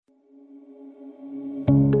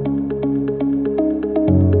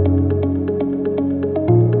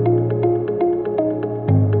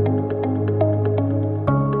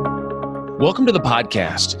Welcome to the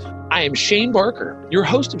podcast. I am Shane Barker, your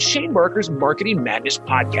host of Shane Barker's Marketing Madness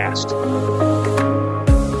Podcast.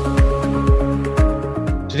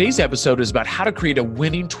 Today's episode is about how to create a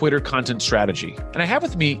winning Twitter content strategy. And I have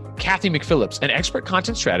with me Kathy McPhillips, an expert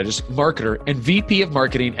content strategist, marketer, and VP of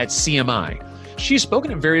marketing at CMI. She's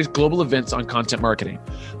spoken at various global events on content marketing.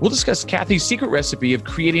 We'll discuss Kathy's secret recipe of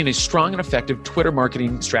creating a strong and effective Twitter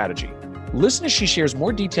marketing strategy. Listen as she shares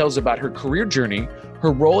more details about her career journey,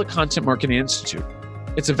 her role at Content Marketing Institute.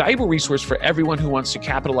 It's a valuable resource for everyone who wants to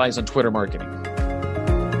capitalize on Twitter marketing.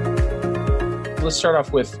 Let's start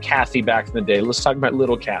off with Kathy back in the day. Let's talk about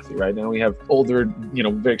little Kathy. Right now we have older,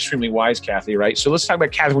 very extremely wise Kathy, right? So let's talk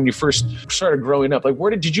about Kathy when you first started growing up. Like,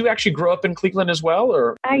 did you actually grow up in Cleveland as well?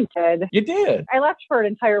 Or I did. You did? I left for an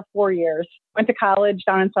entire 4 years. Went to college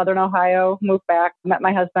down in Southern Ohio, moved back, met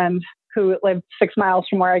my husband who lived 6 miles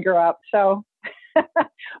from where I grew up. So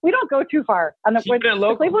we don't go too far. The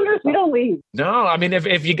Clevelanders, we don't leave. No, I mean,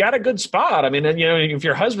 if you got a good spot, I mean, and, if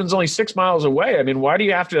your husband's only 6 miles away, I mean, why do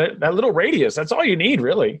you have to, that little radius? That's all you need,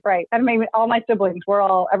 really. Right. And maybe all my siblings,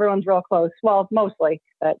 everyone's real close. Well, mostly,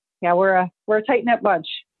 but yeah, we're a tight-knit bunch.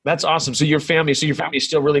 That's awesome. So your family is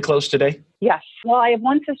still really close today? Yes. Well, I have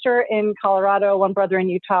one sister in Colorado, one brother in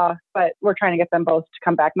Utah, but we're trying to get them both to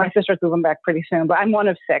come back. My sister's moving back pretty soon, but I'm one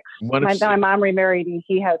of six. My mom remarried, and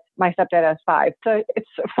my stepdad has 5. So it's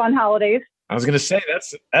fun holidays. I was going to say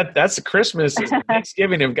that's Christmas,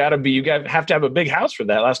 Thanksgiving. You have to have a big house for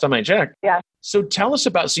that. Last time I checked. Yeah. So tell us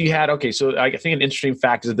about. So I think an interesting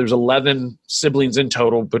fact is that there's 11 siblings in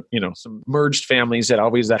total, but some merged families.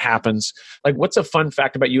 That happens. Like, what's a fun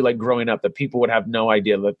fact about you, like growing up, that people would have no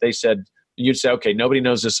idea? That you'd say, okay, nobody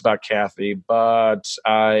knows this about Kathy, but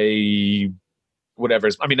whatever.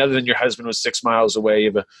 I mean, other than your husband was 6 miles away, you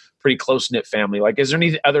have a pretty close-knit family. Like, is there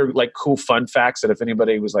any other like cool fun facts that if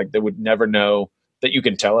anybody was like, they would never know that you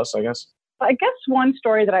can tell us, I guess? I guess one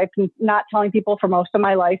story that I've been not telling people for most of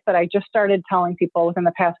my life that I just started telling people within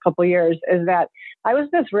the past couple of years is that I was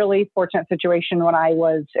in this really fortunate situation when I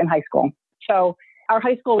was in high school. So our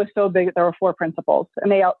high school was so big that there were 4 principals,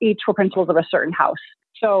 and they each were principals of a certain house.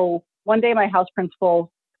 So one day my house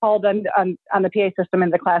principal called on the PA system in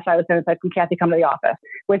the class I was in and said, "Can Kathy come to the office?"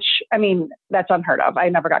 Which, I mean, that's unheard of. I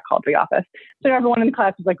never got called to the office. So everyone in the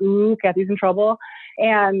class was like, "Ooh, Kathy's in trouble."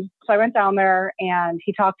 And so I went down there and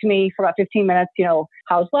he talked to me for about 15 minutes.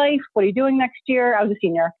 How's life? What are you doing next year? I was a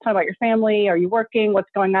senior. Talk about your family. Are you working? What's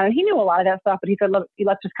going on? And he knew a lot of that stuff, but he said,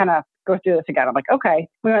 let's just kind of go through this again. I'm like, okay.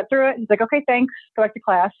 We went through it. He's like, okay, thanks. Go back to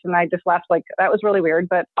class. And I just laughed like, that was really weird,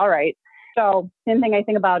 but all right. So didn't think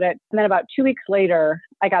anything about it. And then about 2 weeks later,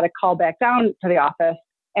 I got a call back down to the office,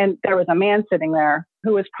 and there was a man sitting there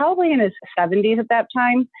who was probably in his 70s at that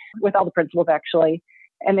time, with all the principals actually.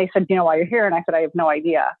 And they said, "Do you know why you're here?" And I said, "I have no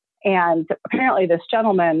idea." And apparently this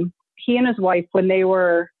gentleman, he and his wife, when they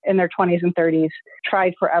were in their 20s and 30s,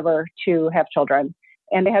 tried forever to have children.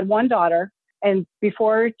 And they had one daughter. And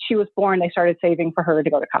before she was born, they started saving for her to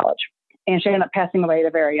go to college. And she ended up passing away at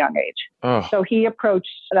a very young age. Oh. So he approached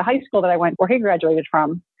the high school that I went, where he graduated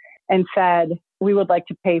from, and said, "We would like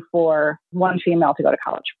to pay for one female to go to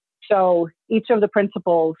college." So each of the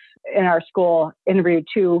principals in our school interviewed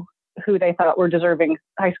 2 who they thought were deserving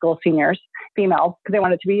high school seniors, females, because they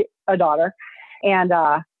wanted to be a daughter. And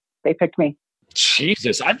they picked me.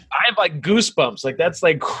 Jesus, I have like goosebumps. Like, that's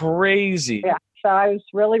like crazy. Yeah. So I was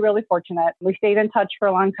really, really fortunate. We stayed in touch for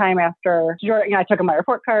a long time after. I took him my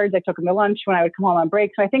report cards. I took him to lunch when I would come home on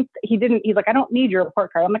break. So I think he's like, "I don't need your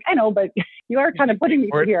report card." I'm like, "I know, but you are kind of putting me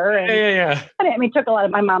here." And yeah. I mean, it took a lot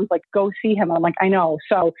of, my mom's like, "Go see him." I'm like, "I know."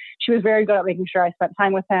 So she was very good at making sure I spent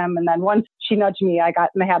time with him. And then once she nudged me, I got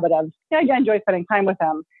in the habit of, I enjoy spending time with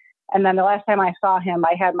him. And then the last time I saw him,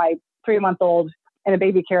 I had my 3-month-old in a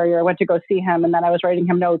baby carrier. I went to go see him, and then I was writing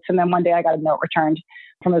him notes. And then one day I got a note returned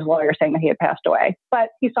from his lawyer saying that he had passed away. But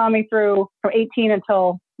he saw me through from 18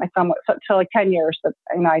 until my son was, until like 10 years that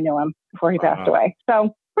I knew him before he passed away.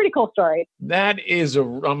 So pretty cool story. That is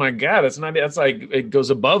oh my God, that's like, it goes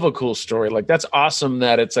above a cool story. Like, that's awesome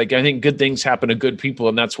that it's like, I think good things happen to good people.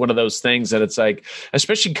 And that's one of those things that it's like,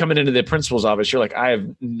 especially coming into the principal's office, you're like, I have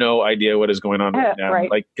no idea what is going on right now. Right.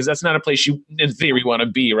 Like, because that's not a place you, in theory, want to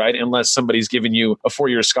be, right? Unless somebody's giving you a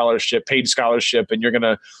 4-year scholarship, paid scholarship, and you're going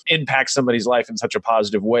to impact somebody's life in such a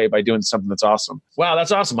positive way by doing something that's awesome. Wow,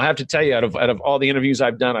 that's awesome. I have to tell you, out of all the interviews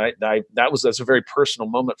I've done, that's a very personal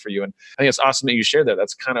moment for you. And I think it's awesome that you shared that.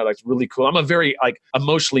 That's kind of like really cool. I'm a very like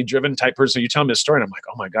emotionally driven type person. You tell me a story and I'm like,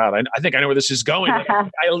 oh my God, I think I know where this is going. Like,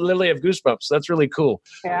 I literally have goosebumps. That's really cool.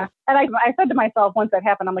 Yeah. And I said to myself once that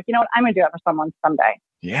happened, I'm like, you know what? I'm going to do that for someone someday.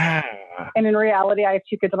 Yeah. And in reality, I have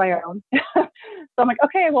 2 kids of my own. So I'm like,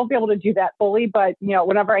 okay, I won't be able to do that fully, but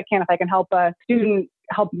whenever I can, if I can help a student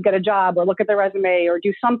help them get a job or look at their resume or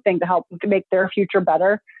do something to help to make their future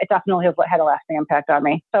better, it definitely has had a lasting impact on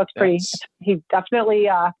me. So he definitely,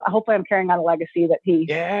 hopefully I'm carrying on a legacy that he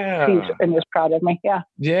sees and is proud of me. Yeah.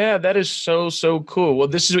 Yeah, that is so, so cool. Well,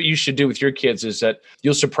 this is what you should do with your kids is that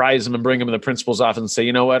you'll surprise them and bring them in the principal's office and say,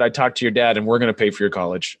 you know what, I talked to your dad and we're going to pay for your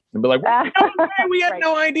college. And be like, we had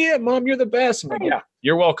no idea. Mom, you're the best. I'm like, yeah,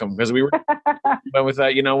 you're welcome. Because we were but with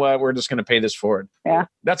that, you know what, we're just going to pay this forward. Yeah.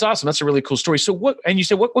 That's awesome. That's a really cool story. So and you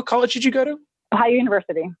said, what college did you go to? Ohio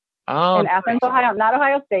University. Oh, in Athens, Ohio, not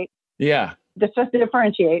Ohio State. Yeah. Just to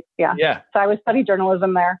differentiate. Yeah. Yeah. So I was studying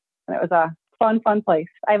journalism there, and it was a fun place.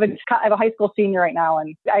 I have a high school senior right now,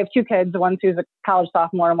 and I have 2 kids. One who's a college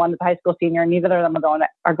sophomore and one is a high school senior, and neither of them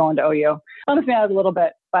are going to OU. Bums me out a little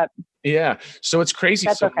bit, but yeah. So it's crazy.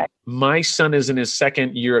 That's okay. My son is in his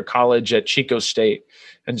 2nd year of college at Chico State.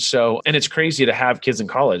 And it's crazy to have kids in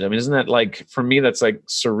college. I mean, isn't that like, for me, that's like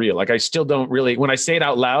surreal. Like I still don't really, when I say it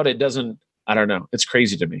out loud, it doesn't, I don't know. It's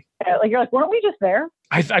crazy to me. Like you're like, weren't we just there?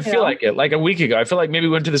 I feel like it. Like a week ago, I feel like maybe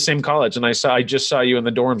we went to the same college, and I just saw you in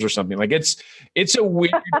the dorms or something. Like it's a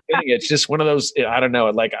weird thing. It's just one of those. I don't know.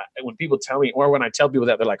 Like when people tell me, or when I tell people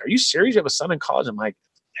that, they're like, "Are you serious? You have a son in college?" I'm like,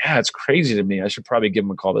 "Yeah, it's crazy to me. I should probably give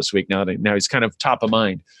him a call this week now he's kind of top of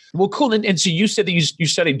mind." Well, cool. And so you said that you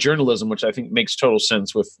studied journalism, which I think makes total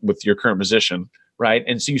sense with your current position. Right.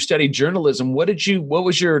 And so you studied journalism. What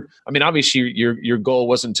was your, I mean, obviously your goal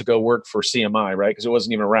wasn't to go work for CMI, right? Because it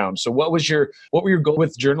wasn't even around. So what were your goals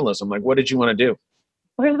with journalism? Like, what did you want to do?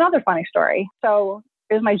 Well, here's another funny story. So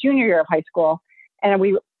it was my junior year of high school. And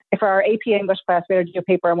for our AP English class, we had to do a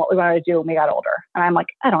paper on what we wanted to do when we got older. And I'm like,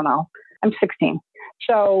 I don't know. I'm 16.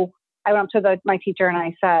 So I went up to my teacher and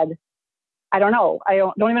I said, I don't know. I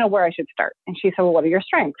don't even know where I should start. And she said, well, what are your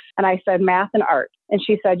strengths? And I said, math and art. And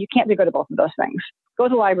she said, you can't be good at both of those things. Go to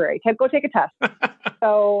the library. Go take a test.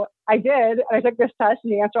 So I did. And I took this test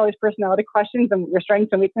and you answer all these personality questions and your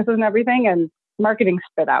strengths and weaknesses and everything. And marketing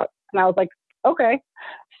spit out. And I was like, okay.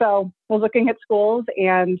 So I was looking at schools,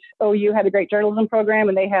 and OU had a great journalism program,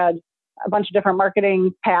 and they had a bunch of different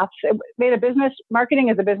marketing paths. They had marketing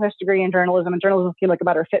is a business degree in journalism, and journalism seemed like a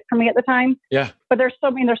better fit for me at the time. Yeah. But they're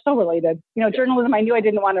so related. Journalism, I knew I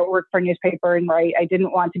didn't want to work for a newspaper and write. I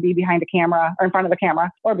didn't want to be behind a camera or in front of a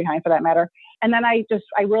camera, or behind for that matter. And then I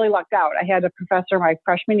really lucked out. I had a professor my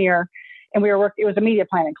freshman year, and it was a media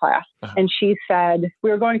planning class. Uh-huh. And she said,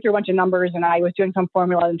 we were going through a bunch of numbers and I was doing some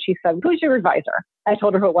formula, and she said, who's your advisor? I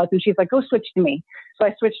told her who it was, and she's like, go switch to me. So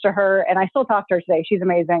I switched to her, and I still talk to her today. She's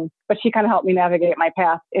amazing, but she kind of helped me navigate my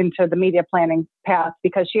path into the media planning path,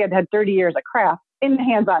 because she had 30 years of craft in the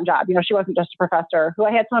hands-on job. She wasn't just a professor, who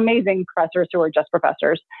I had some amazing professors who were just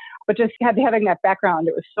professors, but just having that background,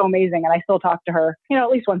 it was so amazing. And I still talk to her, at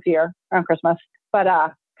least once a year around Christmas, but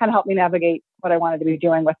kind of helped me navigate what I wanted to be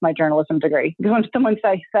doing with my journalism degree. Because when someone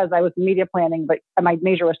says I was media planning, but my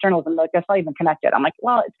major was journalism, like, that's not even connected. I'm like,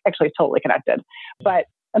 well, it's actually totally connected. But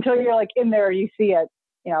until you're like in there, you see it,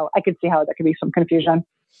 I could see how there could be some confusion.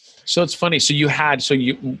 So it's funny. So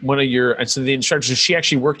the instructors, she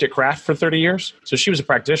actually worked at Kraft for 30 years. So she was a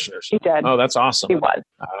practitioner. She did. Oh, that's awesome. She was.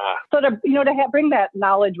 So to bring that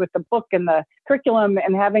knowledge with the book and the curriculum,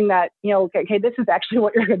 and having that, okay, this is actually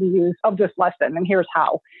what you're going to use of this lesson, and here's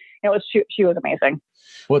how. She was amazing.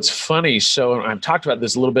 Well, it's funny. So I've talked about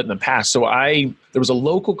this a little bit in the past. So there was a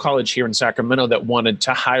local college here in Sacramento that wanted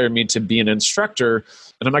to hire me to be an instructor.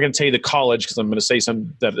 And I'm not going to tell you the college, because I'm going to say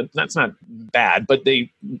something that's not bad. But the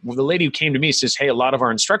lady who came to me says, hey, a lot of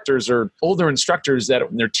our instructors are older instructors that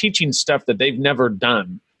they're teaching stuff that they've never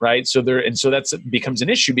done. Right. So that becomes an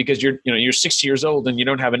issue, because you're 60 years old and you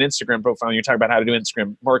don't have an Instagram profile, and you're talking about how to do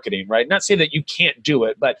Instagram marketing. Right. Not say that you can't do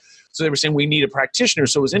it, but so they were saying we need a practitioner.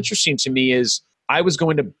 So what was interesting to me is I was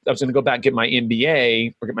going to go back and get my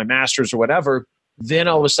MBA or get my master's or whatever. Then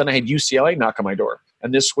all of a sudden I had UCLA knock on my door.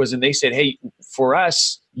 And they said, hey, for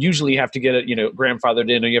us, usually you have to get it, grandfathered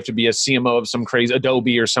in, or you have to be a CMO of some crazy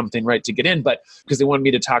Adobe or something, right, to get in. But because they wanted me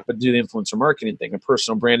to do the influencer marketing thing, a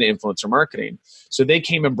personal brand influencer marketing. So they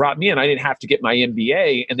came and brought me in. I didn't have to get my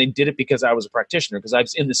MBA, and they did it because I was a practitioner, because I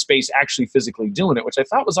was in the space actually physically doing it, which I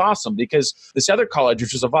thought was awesome, because this other college,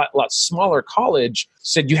 which was a lot smaller college,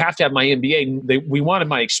 said you have to have my MBA. We wanted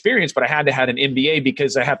my experience, but I had to have an MBA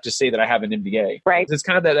because I have to say that I have an MBA. Right. It's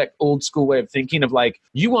kind of that old school way of thinking of like,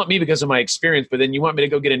 you want me because of my experience, but then you want me to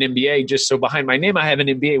go get an MBA just so behind my name I have an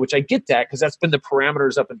MBA, which I get that because that's been the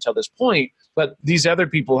parameters up until this point. But these other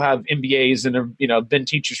people have MBAs and have, been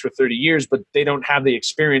teachers for 30 years, but they don't have the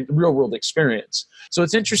experience, real world experience. So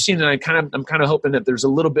it's interesting, and I'm kind of hoping that there's a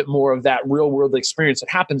little bit more of that real world experience that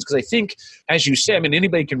happens, because I think, as you say,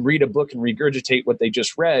 anybody can read a book and regurgitate what they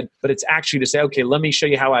just read, but it's actually to say, okay, let me show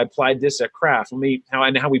you how I applied this at Craft.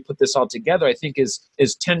 How we put this all together, I think is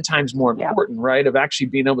 10 times more important, right? Of actually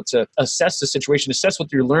being able to assess the situation, assess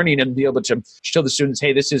what you're learning, and be able to show the students,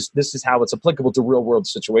 hey, this is how it's applicable to real world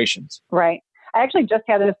situations. Right. I actually just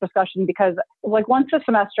had this discussion because once a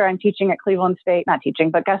semester I'm teaching at Cleveland State, not teaching,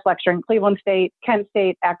 but guest lecturing, Cleveland State, Kent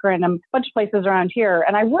State, Akron, and a bunch of places around here.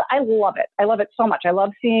 And I love it. I love it so much. I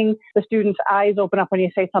love seeing the students' eyes open up when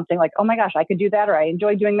you say something like, oh my gosh, I could do that, or I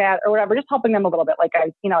enjoy doing that, or whatever, just helping them a little bit. Like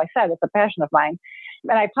I said, it's a passion of mine.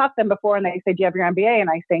 And I've taught them before and they say, do you have your MBA? And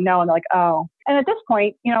I say no. And they're like, oh. And at this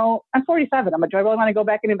point, I'm 47. Do I really want to go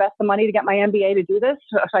back and invest the money to get my MBA to do this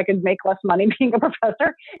so I can make less money being a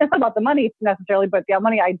professor? It's not about the money necessarily, but the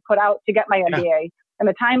money I'd put out to get my MBA and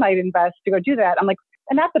the time I'd invest to go do that. I'm like,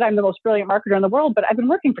 and not that I'm the most brilliant marketer in the world, but I've been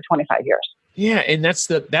working for 25 years. Yeah. And that's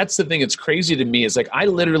the thing that's crazy to me is I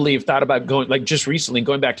literally have thought about going, just recently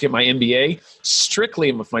going back to get my MBA strictly.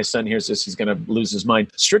 And if my son hears this, he's going to lose his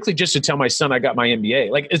mind, strictly just to tell my son I got my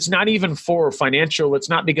MBA. It's not even for financial. It's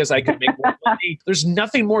not because I could make more money. There's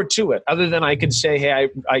nothing more to it other than I can say, hey,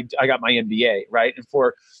 I got my MBA. Right. And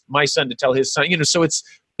for my son to tell his son, so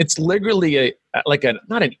it's literally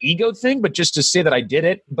not an ego thing, but just to say that I did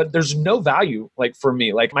it. But there's no value for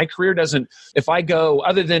me. My career doesn't, if I go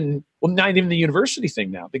other than, not even the university thing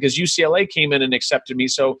now, because UCLA came in and accepted me.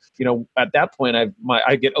 So, at that point,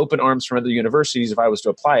 I get open arms from other universities if I was to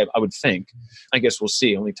apply, I would think. I guess we'll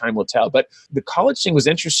see. Only time will tell. But the college thing was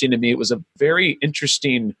interesting to me. It was a very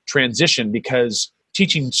interesting transition because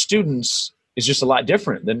teaching students is just a lot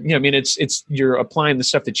different than, it's you're applying the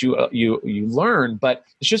stuff that you learn, but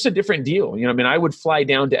it's just a different deal. I would fly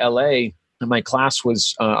down to LA and my class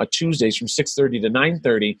was Tuesdays from 6:30 to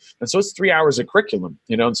 9:30. And so it's 3 hours of curriculum,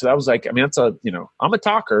 and so that was that's I'm a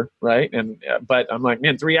talker, right? And, but I'm like,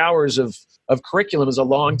 man, 3 hours of curriculum is a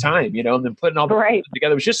long time, and then putting all the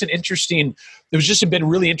together. It was just been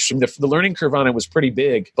really interesting. The learning curve on it was pretty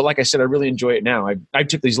big, but like I said, I really enjoy it now. I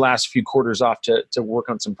took these last few quarters off to work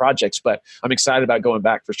on some projects, but I'm excited about going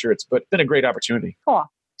back for sure. It's been a great opportunity. Cool.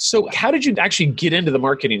 So how did you actually get into the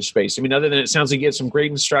marketing space? Other than it sounds like you had some great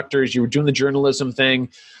instructors, you were doing the journalism thing.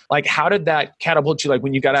 How did that catapult you?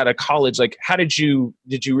 When you got out of college, how did you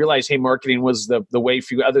realize, hey, marketing was the way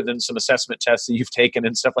for you, other than some assessment tests that you've taken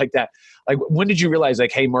and stuff like that? When did you realize,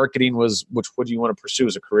 hey, marketing was, what do you want to pursue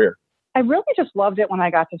as a career? I really just loved it when I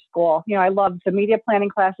got to school. I loved the media planning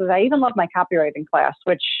classes. I even loved my copywriting class,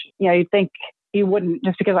 which, you'd think you wouldn't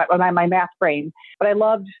just because of my math brain. But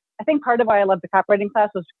I think part of why I loved the copywriting class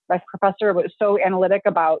was my professor was so analytic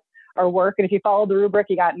about our work. And if you followed the rubric,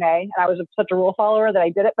 you got an A. And I was such a rule follower that I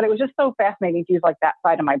did it, but it was just so fascinating to use that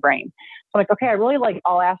side of my brain. So I'm like, okay, I really like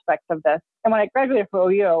all aspects of this. And when I graduated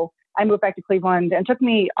from OU, I moved back to Cleveland and it took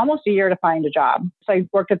me almost a year to find a job. So I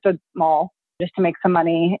worked at the mall just to make some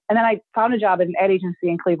money. And then I found a job at an ad agency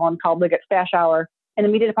in Cleveland called Liggett Stash Hour. And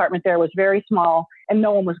the media department there was very small and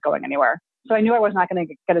no one was going anywhere. So I knew I was not going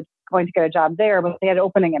to get a job there, but they had an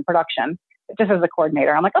opening in production just as a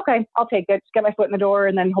coordinator. I'm like, okay, I'll take it, just get my foot in the door,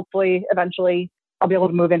 and then hopefully eventually I'll be able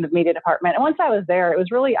to move into the media department. And once I was there, it was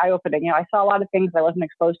really eye-opening. I saw a lot of things I wasn't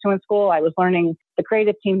exposed to in school. I was learning. The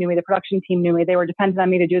creative team knew me, the production team knew me. They were dependent on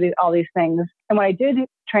me to do all these things. And when I did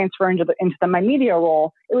transfer into my media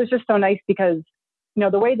role, it was just so nice because the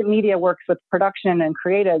way that media works with production and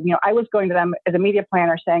creative, I was going to them as a media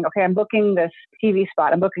planner saying, okay, I'm booking this TV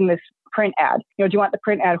spot. I'm booking this print ad. Do you want the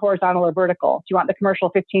print ad horizontal or vertical? Do you want the commercial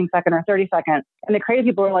 15 second or 30 second? And the creative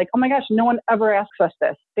people were like, oh my gosh, no one ever asks us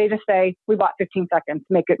this. They just say, we bought 15 seconds,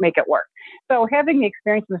 make it work. So having the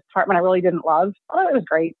experience in this department I really didn't love, although it was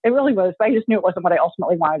great. It really was. But I just knew it wasn't what I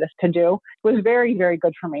ultimately wanted us to do. It was very, very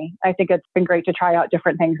good for me. I think it's been great to try out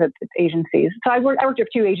different things at agencies. So I worked at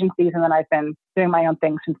 2 agencies and then I've been doing my own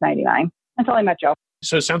thing since 99 until I met Joe.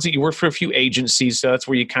 So it sounds like you worked for a few agencies. So that's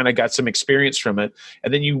where you kind of got some experience from it.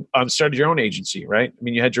 And then you started your own agency, right?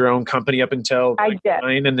 You had your own company up until I did.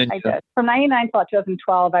 And then I did. From 99 till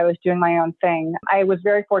 2012, I was doing my own thing. I was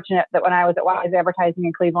very fortunate that when I was at Wise Advertising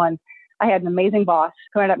in Cleveland, I had an amazing boss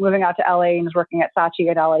who ended up moving out to LA and was working at Saatchi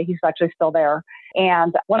at LA. He's actually still there.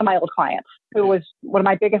 And one of my old clients, who was one of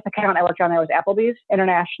my biggest account I worked on there, was Applebee's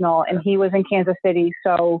International. And he was in Kansas City.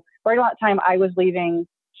 So right around the time I was leaving,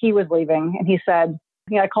 he was leaving. And he said,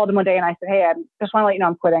 I called him one day and I said, hey, I just want to let you know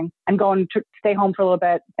I'm quitting. I'm going to stay home for a little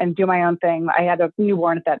bit and do my own thing. I had a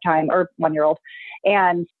newborn at that time, or 1-year-old.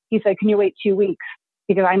 And he said, can you wait 2 weeks?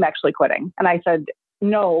 Because I'm actually quitting. And I said,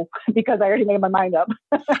 no, because I already made my mind up.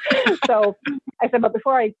 So I said, but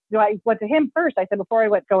before I went to him first. I said, before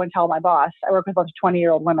I go and tell my boss, I work with a bunch of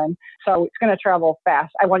 20-year-old women. So it's going to travel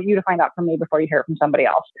fast. I want you to find out from me before you hear it from somebody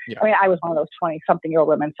else. Yeah. I mean, I was one of those 20-something-year-old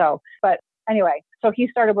women. So, but anyway, so he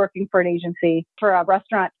started working for an agency for a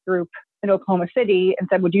restaurant group in Oklahoma City and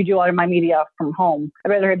said, would you do all of my media from home? I'd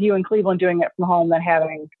rather have you in Cleveland doing it from home than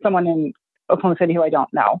having someone in Oklahoma City who I don't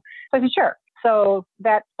know. So I said, sure. So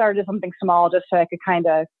that started something small just so I could kind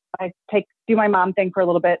of do my mom thing for a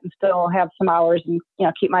little bit and still have some hours and,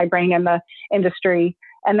 keep my brain in the industry.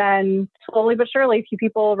 And then slowly but surely, a few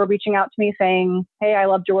people were reaching out to me saying, hey, I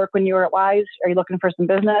loved your work when you were at Wise. Are you looking for some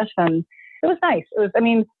business? And it was nice.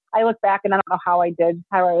 I look back and I don't know how I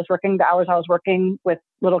was working, the hours I was working with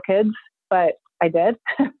little kids, but I did.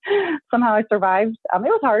 Somehow I survived. It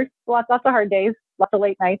was hard. Lots of hard days, lots of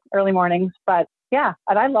late nights, early mornings, but yeah,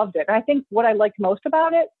 and I loved it. And I think what I liked most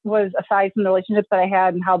about it was, aside from the relationships that I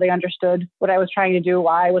had and how they understood what I was trying to do,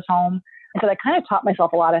 why I was home, and so I kind of taught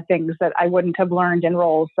myself a lot of things that I wouldn't have learned in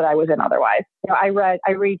roles that I was in otherwise. I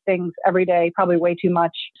read things every day, probably way too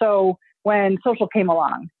much. So when social came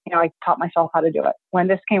along, I taught myself how to do it. When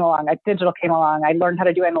this came along, digital came along, I learned how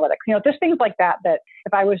to do analytics. Just things like that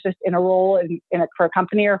if I was just in a role for a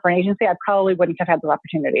company or for an agency, I probably wouldn't have had those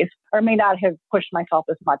opportunities, or may not have pushed myself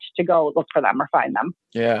as much to go look for them or find them.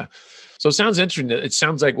 Yeah. So it sounds interesting. It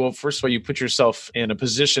sounds like, well, first of all, you put yourself in a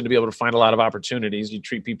position to be able to find a lot of opportunities. You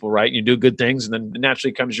treat people right, you do good things, and then it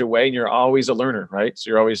naturally comes your way, and you're always a learner, right? So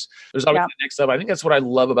there's always the next level. I think that's what I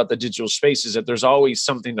love about the digital space, is that there's always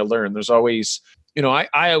something to learn. There's always,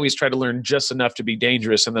 I always try to learn just enough to be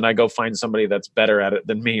dangerous, and then I go find somebody that's better at it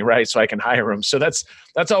than me, right? So I can hire them. So that's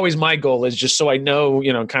always my goal, is just so I know,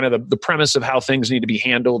 kind of the premise of how things need to be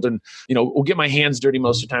handled, and we'll get my hands dirty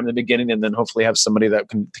most of the time in the beginning, and then hopefully have somebody that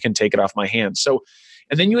can take it off my hands. So,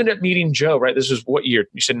 and then you end up meeting Joe, right? This is what year?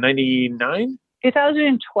 You said 99?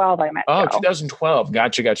 2012, I met Joe. 2012.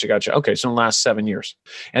 Gotcha. Okay, so in the last 7 years.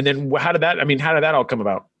 And then how did that all come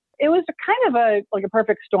about? It was kind of a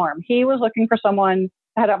perfect storm. He was looking for someone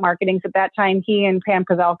to head up marketing. At that time, he and Pam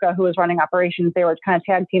Kozalka, who was running operations, they were kind of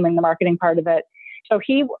tag teaming the marketing part of it. So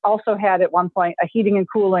he also had at one point a heating and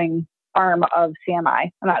cooling arm of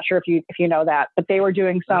CMI. I'm not sure if you know that, but they were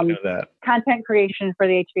doing some content creation for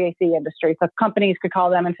the HVAC industry. So companies could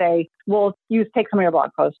call them and say, we'll take some of your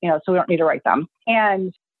blog posts, so we don't need to write them.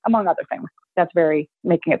 And among other things, that's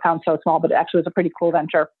making it sound so small, but it actually was a pretty cool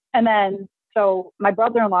venture. And then, so my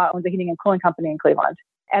brother-in-law owns a heating and cooling company in Cleveland.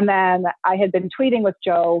 And then I had been tweeting with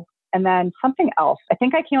Joe, and then something else. I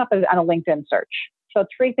think I came up on a LinkedIn search. So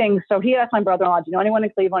 3 things. So he asked my brother-in-law, do you know anyone in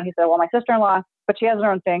Cleveland? He said, well, my sister-in-law, but she has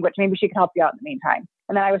her own thing, but maybe she can help you out in the meantime.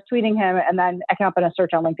 And then I was tweeting him, and then I came up in a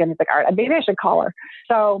search on LinkedIn. He's like, all right, maybe I should call her.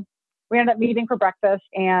 So we ended up meeting for breakfast,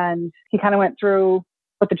 and he kind of went through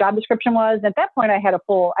what the job description was. And at that point, I had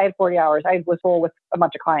 40 hours. I was full with a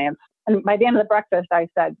bunch of clients. And by the end of the breakfast, I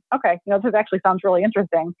said, okay, this actually sounds really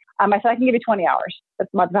interesting. I said, I can give you 20 hours. That's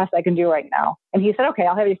the best I can do right now. And he said, okay,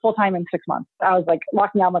 I'll have you full time in 6 months. I was like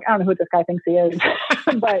walking out, I'm like, I don't know who this guy thinks he is,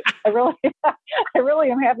 but I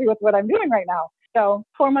really am happy with what I'm doing right now. So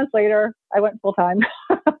 4 months later, I went full time.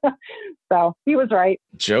 So he was right.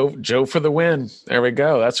 Joe for the win. There we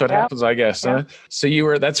go. That's what happens, I guess. Yeah. Huh?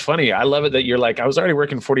 So that's funny. I love it that you're like, I was already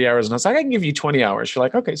working 40 hours and I was like, I can give you 20 hours. You're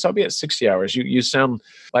like, okay, so I'll be at 60 hours. You sound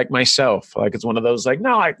like myself. Like it's one of those like,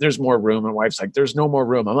 no, there's more room. And wife's like, there's no more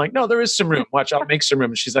room. I'm like, no, there is some room. Watch, I'll make some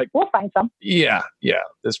room. And she's like, we'll find some. Yeah.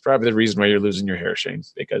 That's probably the reason why you're losing your hair, Shane,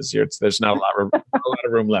 because there's not a lot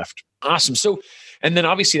of room left. Awesome. So, and then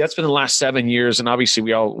obviously that's been the last 7 years. And obviously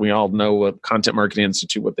we all know what Content Marketing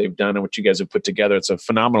Institute, what they've done and what you guys have put together. It's a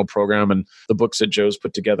phenomenal program, and the books that Joe's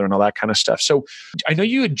put together and all that kind of stuff. So I know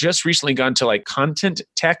you had just recently gone to like Content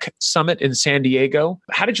Tech Summit in San Diego.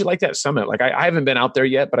 How did you like that summit? Like I haven't been out there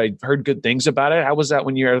yet, but I heard good things about it. How was that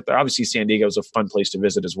when you were out there? Obviously San Diego is a fun place to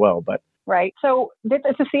visit as well, but. Right. So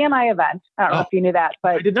it's a CMI event. I don't know if you knew that,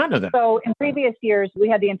 but I did not know that. So in previous years, we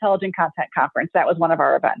had the Intelligent Content Conference. That was one of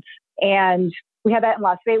our events. And we had that in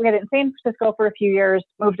Las Vegas. We had it in San Francisco for a few years,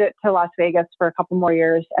 moved it to Las Vegas for a couple more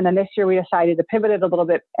years. And then this year we decided to pivot it a little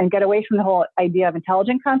bit and get away from the whole idea of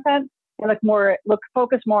intelligent content and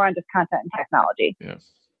focus more on just content and technology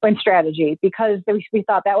and strategy, because we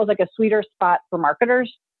thought that was like a sweeter spot for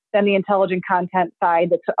marketers than the intelligent content side.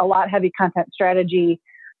 That's a lot heavy content strategy,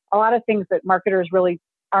 a lot of things that marketers really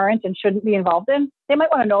aren't and shouldn't be involved in. They might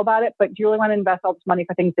want to know about it, but do you really want to invest all this money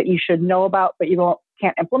for things that you should know about, but you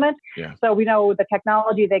can't implement? Yeah. So we know the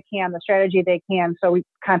technology they can, the strategy they can. So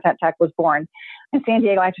Content Tech was born. In San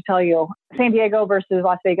Diego, I have to tell you, San Diego versus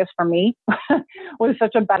Las Vegas for me was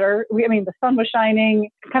such a better, the sun was shining,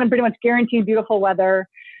 kind of pretty much guaranteed beautiful weather.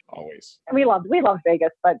 Always. And we loved Vegas,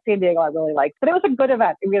 but San Diego I really liked. But it was a good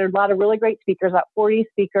event. We had a lot of really great speakers, about 40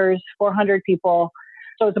 speakers, 400 people.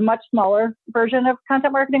 So it's a much smaller version of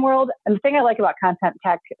Content Marketing World. And the thing I like about Content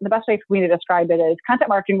Tech, the best way for me to describe it is Content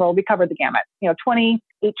Marketing World, we covered the gamut.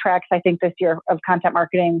 28 tracks, I think, this year of content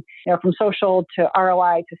marketing, from social to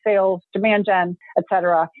ROI to sales, demand gen, et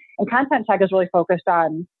cetera. And Content Tech is really focused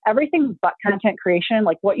on everything but content creation,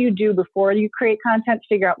 like what you do before you create content to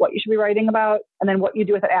figure out what you should be writing about, and then what you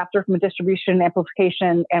do with it after from a distribution,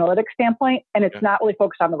 amplification, analytics standpoint. And it's not really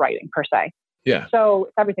focused on the writing per se. Yeah. So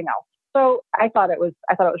it's everything else. So I thought it was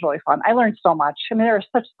really fun. I learned so much. There are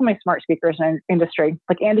so many smart speakers in the industry,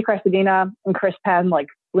 like Andy Crestodina and Chris Penn,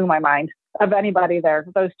 blew my mind. Of anybody there,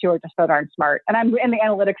 those two are just so darn smart. And I'm in the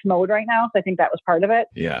analytics mode right now, so I think that was part of it.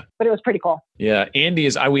 Yeah. But it was pretty cool. Yeah. Andy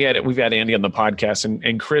we've had Andy on the podcast,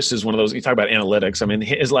 and Chris is one of those, you talk about analytics.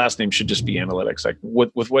 His last name should just be analytics. Like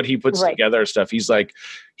with what he puts together stuff, he's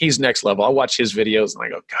next level. I'll watch his videos and I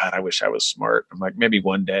go, God, I wish I was smart. I'm like, maybe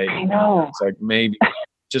one day. I know. It's like maybe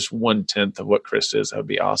just 1/10 of what Chris is. That would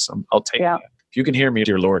be awesome. I'll take that. If you can hear me,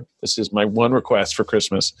 dear Lord, this is my one request for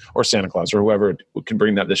Christmas or Santa Claus or whoever can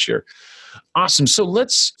bring that this year. Awesome. So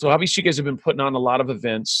obviously you guys have been putting on a lot of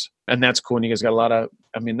events, and that's cool. And you guys got a lot of,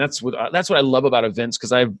 that's what I love about events,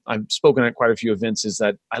 because I've spoken at quite a few events, is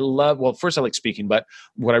that first I like speaking, but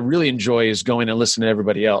what I really enjoy is going and listening to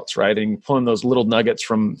everybody else, right? And pulling those little nuggets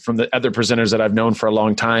from the other presenters that I've known for a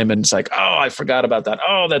long time. And it's like, oh, I forgot about that.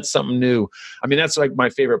 Oh, that's something new. That's like my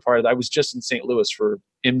favorite part. I was just in St. Louis for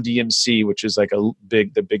MDMC, which is like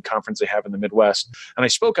the big conference they have in the Midwest. And I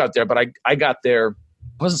spoke out there, but I got there.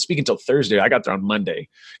 I wasn't speaking until Thursday. I got there on Monday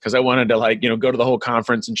because I wanted to go to the whole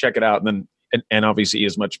conference and check it out, and then and obviously eat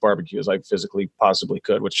as much barbecue as I physically possibly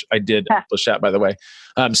could, which I did. By the way,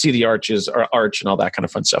 see the arch and all that kind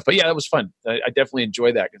of fun stuff. But yeah, that was fun. I definitely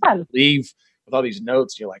enjoyed that. Leave with all these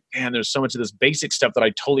notes. You're like, man, there's so much of this basic stuff that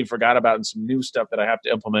I totally forgot about, and some new stuff that I have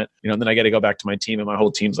to implement. And then I got to go back to my team, and my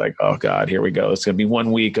whole team's like, oh God, here we go. It's going to be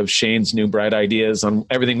 1 week of Shane's new bright ideas on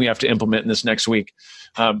everything we have to implement in this next week.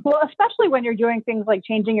 Well, especially when you're doing things like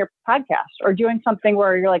changing your podcast or doing something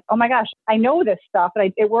where you're like, oh my gosh, I know this stuff,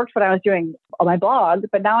 and it worked when I was doing on my blog,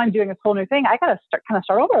 but now I'm doing this whole new thing. I got to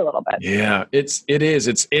start over a little bit. Yeah, it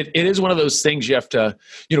is one of those things you have to,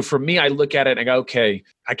 for me, I look at it and I go, okay,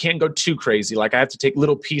 I can't go too crazy. Like I have to take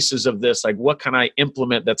little pieces of this. Like what can I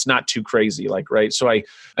implement that's not too crazy? Like, right. So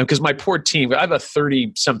because my poor team, I have a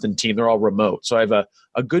 30-something team. They're all remote. So I have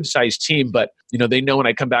a good sized team, but they know when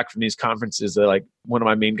I come back from these conferences, they're like, one of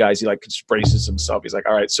my main guys, he just braces himself. He's like,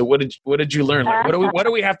 all right, so what did you learn? Like, what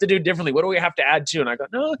do we have to do differently? What do we have to add to? And I go,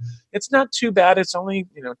 no, it's not too bad. It's only,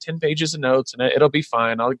 10 pages of notes and it'll be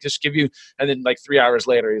fine. I'll just give you, and then 3 hours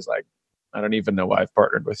later, he's like, I don't even know why I've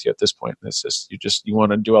partnered with you at this point. It's just, you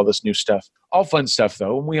want to do all this new stuff, all fun stuff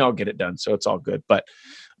though. And we all get it done. So it's all good. But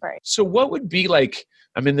right. So what would be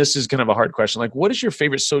this is kind of a hard question. What is your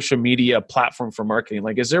favorite social media platform for marketing?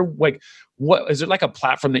 Is there a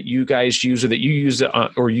platform that you guys use or that you use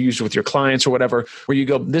or you use with your clients or whatever, where you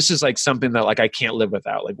go, this is something that I can't live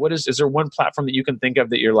without? Is there one platform that you can think of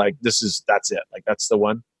that you're like, that's it? That's the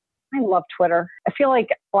one? I love Twitter. I feel like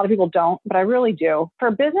a lot of people don't, but I really do. For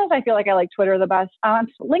business, I feel like I like Twitter the best.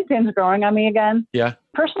 LinkedIn's growing on me again. Yeah.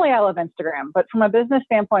 Personally, I love Instagram, but from a business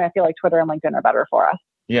standpoint, I feel like Twitter and LinkedIn are better for us.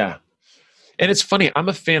 Yeah. And it's funny, I'm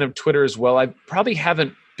a fan of Twitter as well. I probably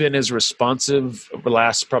haven't been as responsive over the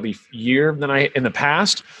last probably year than I in the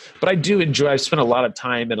past, but I do enjoy, I've spent a lot of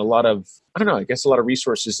time and a lot of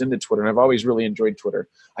resources into Twitter, and I've always really enjoyed Twitter.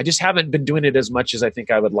 I just haven't been doing it as much as I think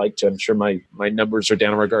I would like to. I'm sure my numbers are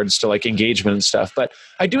down in regards to engagement and stuff, but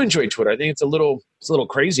I do enjoy Twitter. I think it's a little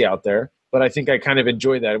crazy out there, but I think I kind of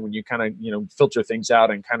enjoy that when you kind of, filter things out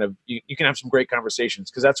and kind of, you can have some great conversations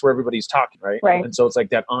because that's where everybody's talking, right? Right. And so it's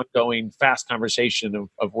that ongoing fast conversation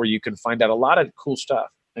of where you can find out a lot of cool stuff.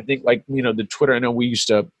 I think the Twitter, I know we used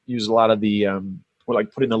to use a lot of the,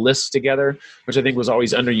 putting the lists together, which I think was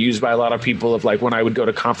always underused by a lot of people of when I would go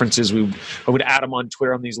to conferences, I would add them on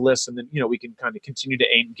Twitter on these lists, and then, we can kind of continue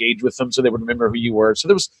to engage with them so they would remember who you were. So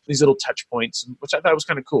there was these little touch points, which I thought was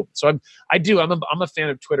kind of cool. So I'm a fan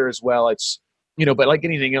of Twitter as well. It's, but like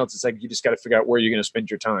anything else, it's like you just got to figure out where you're going to spend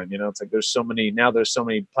your time. It's like there's so many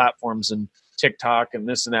platforms and TikTok and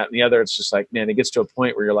this and that and the other. It's just like, man, it gets to a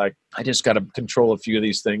point where you're like, I just got to control a few of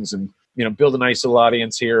these things and, build a nice little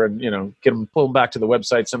audience here and, pull them back to the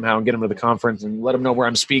website somehow and get them to the conference and let them know where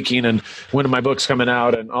I'm speaking and when my book's coming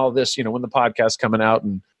out and all this, when the podcast's coming out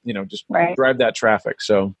and, just drive that traffic.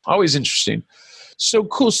 So always interesting. So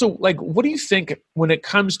cool. So like, what do you think when it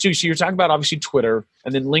comes to, so you're talking about obviously Twitter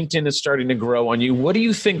and then LinkedIn is starting to grow on you. What do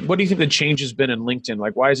you think the change has been in LinkedIn?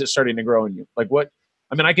 Like, why is it starting to grow on you? Like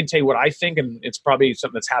I can tell you what I think, and it's probably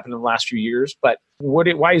something that's happened in the last few years, but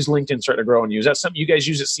why is LinkedIn starting to grow on you? Is that something you guys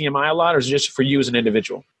use at CMI a lot, or is it just for you as an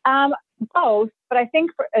individual? Both, but I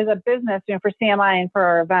think as a business, for CMI and for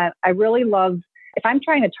our event, I really love, if I'm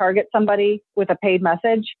trying to target somebody with a paid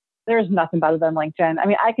message, there's nothing better than LinkedIn.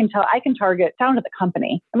 I can target down to the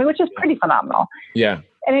company, which is pretty phenomenal. Yeah.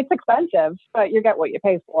 And it's expensive, but you get what you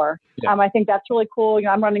pay for. Yeah. I think that's really cool.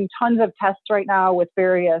 I'm running tons of tests right now with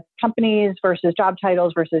various companies versus job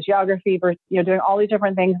titles versus geography, versus, doing all these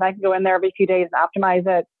different things. And I can go in there every few days and optimize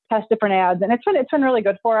it, test different ads. And it's been really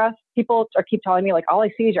good for us. People keep telling me, like, all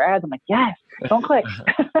I see is your ads. I'm like, yes, don't click.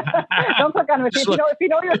 Don't click on them. If you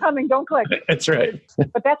know you're coming, don't click. That's right.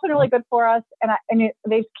 But that's been really good for us. And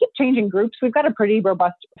they keep changing groups. We've got a pretty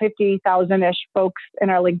robust 50,000-ish folks in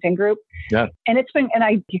our LinkedIn group. Yeah. And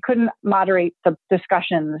you couldn't moderate the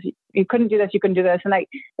discussions. You couldn't do this, you couldn't do this. And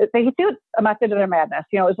they do a method of their madness.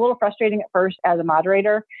 It was a little frustrating at first as a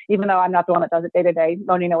moderator, even though I'm not the one that does it day to day.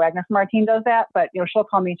 Monina Wagner from our team does that. But, she'll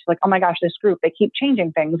call me and she's like, oh my gosh, this group, they keep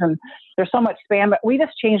changing things. And there's so much spam. But we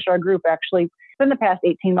just changed our group actually in the past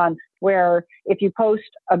 18 months, where if you post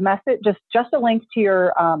a message, just a link to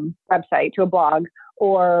your website, to a blog,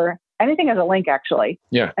 or anything as a link, actually.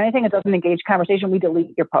 Yeah. Anything that doesn't engage conversation, we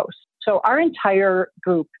delete your post. So our entire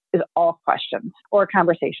group is all questions or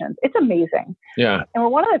conversations. It's amazing. Yeah. And we're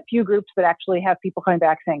one of the few groups that actually have people coming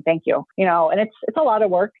back saying thank you. And it's a lot of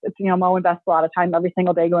work. It's, Mo invests a lot of time every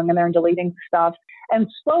single day going in there and deleting stuff. And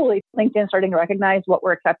slowly LinkedIn starting to recognize what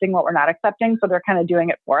we're accepting, what we're not accepting. So they're kind of doing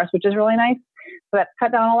it for us, which is really nice. So that's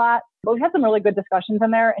cut down a lot. But we've had some really good discussions in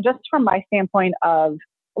there. And just from my standpoint of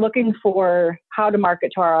looking for how to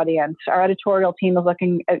market to our audience, our editorial team is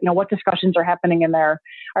looking at, what discussions are happening in there.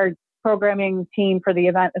 Our programming team for the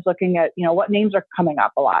event is looking at, what names are coming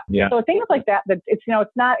up a lot. Yeah. So things like that it's,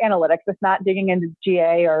 it's not analytics. It's not digging into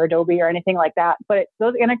GA or Adobe or anything like that, but it's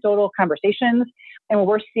those anecdotal conversations. And when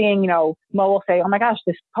we're seeing, Mo will say, oh my gosh,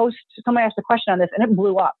 this post, somebody asked a question on this and it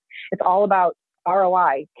blew up. It's all about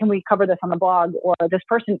ROI. Can we cover this on the blog? Or this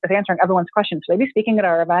person is answering everyone's questions. So they'll be speaking at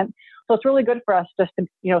our event. So it's really good for us just to,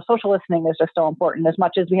 social listening is just so important. As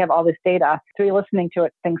much as we have all this data, to be listening to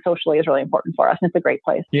it, things socially is really important for us. And it's a great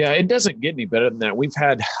place. Yeah, it doesn't get any better than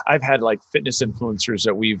that. I've had like fitness influencers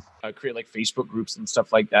that we've created like Facebook groups and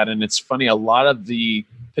stuff like that. And it's funny, a lot of the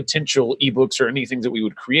potential ebooks or anything that we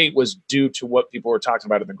would create was due to what people were talking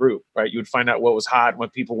about in the group, right? You would find out what was hot,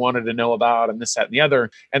 what people wanted to know about, and this, that, and the other,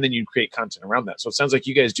 and then you'd create content around that. So it sounds like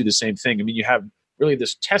you guys do the same thing. You have really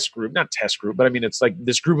this not test group, but it's like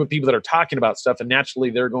this group of people that are talking about stuff, and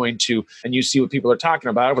naturally they're going to, and you see what people are talking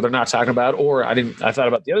about, what they're not talking about, or I thought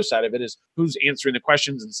about the other side of it is who's answering the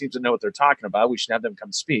questions and seems to know what they're talking about. We should have them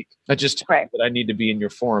come speak. I just that I need to be in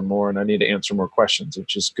your forum more and I need to answer more questions,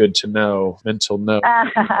 which is good to know. Mental note.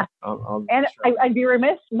 And I'd be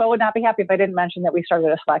remiss, Mo would not be happy if I didn't mention that we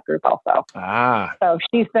started a Slack group also. So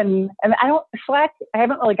she's been, and Slack, I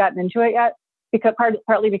haven't really gotten into it yet. Because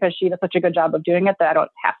partly because she does such a good job of doing it that I don't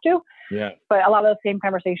have to. Yeah. But a lot of those same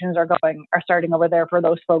conversations are starting over there for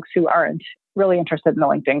those folks who aren't really interested in the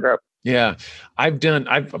LinkedIn group. Yeah, I've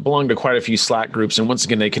belonged to quite a few Slack groups, and once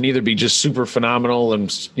again, they can either be just super phenomenal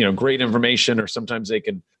and great information, or sometimes they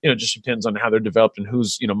can it just depends on how they're developed and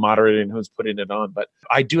who's moderating and who's putting it on. But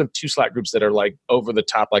I do have two Slack groups that are like over the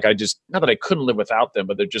top. Like not that I couldn't live without them,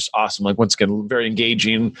 but they're just awesome. Like once again, very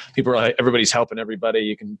engaging. People are everybody's helping everybody.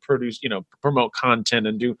 You can produce promote content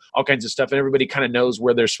and do all kinds of stuff, and everybody kind of knows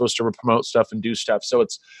where they're supposed to promote stuff and do stuff. So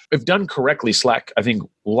if done correctly, Slack I think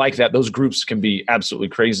like that. Those groups can be absolutely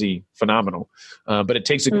crazy. Phenomenal. But it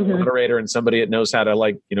takes a good moderator and somebody that knows how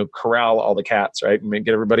to corral all the cats, right? And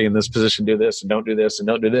get everybody in this position, do this and don't do this and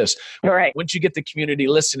don't do this. All right. Once you get the community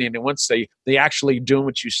listening and once they actually doing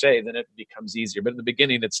what you say, then it becomes easier. But in the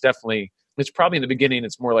beginning, it's probably in the beginning,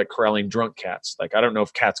 it's more like corralling drunk cats. Like, I don't know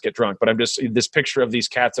if cats get drunk, but I'm just this picture of these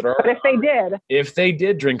cats that are. But if they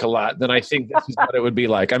did drink a lot, then I think this is what it would be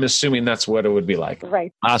like. I'm assuming that's what it would be like.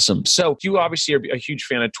 Right. Awesome. So you obviously are a huge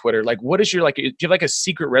fan of Twitter. Like, what is your, do you have like a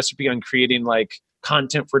secret recipe on creating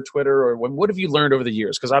content for Twitter, or what have you learned over the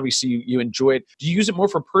years? Because obviously you enjoy it. Do you use it more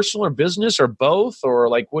for personal or business or both? Or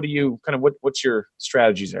like, what do you what's your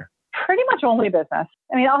strategies there? Pretty much only business.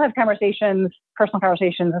 I mean, I'll have personal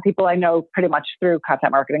conversations with people I know pretty much through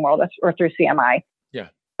Content Marketing World or through CMI. Yeah.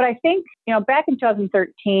 But I think, back in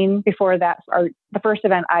 2013, before that, the first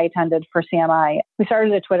event I attended for CMI, we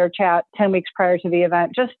started a Twitter chat 10 weeks prior to the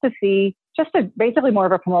event just to basically more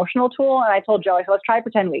of a promotional tool. And I told Joe, let's try it for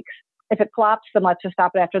 10 weeks. If it flops, then let's just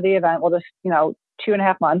stop it after the event. We'll just,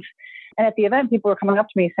 2.5 months. And at the event, people were coming up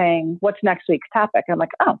to me saying, what's next week's topic? And I'm like,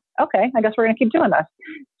 oh, okay, I guess we're going to keep doing this.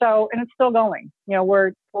 So, and it's still going.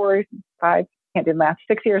 We're 4, 5, can't do the math,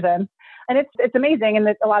 6 years in. And it's amazing. And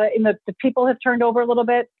the people have turned over a little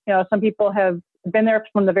bit. Some people have been there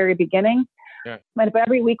from the very beginning. Yeah. But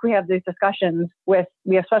every week we have these discussions we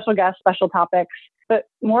have special guests, special topics. But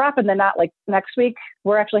more often than not, like next week,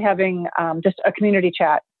 we're actually having just a community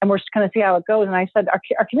chat, and we're just kind of see how it goes. And I said,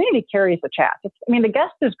 our community carries the chat. The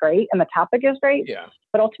guest is great and the topic is great. Yeah.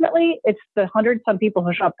 But ultimately, it's the 100-some people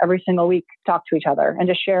who show up every single week to talk to each other and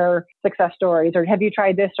just share success stories. Or have you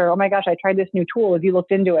tried this? Or, oh my gosh, I tried this new tool. Have you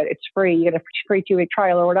looked into it? It's free. You get a free 2-week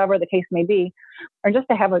trial or whatever the case may be. Or just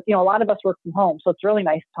to have a lot of us work from home. So it's really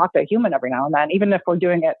nice to talk to a human every now and then, even if we're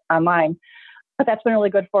doing it online. But that's been really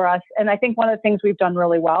good for us. And I think one of the things we've done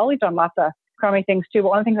really well, we've done lots of crummy things too, but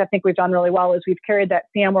one of the things I think we've done really well is we've carried that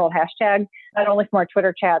CM World hashtag, not only from our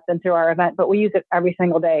Twitter chats and through our event, but we use it every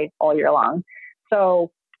single day, all year long.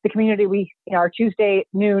 So the community, our Tuesday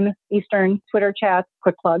noon Eastern Twitter chats,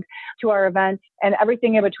 quick plug, to our event, and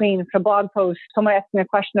everything in between, from blog posts, someone asking a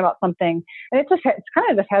question about something. And it's kind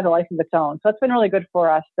of just has a life of its own. So it's been really good for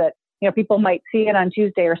us that people might see it on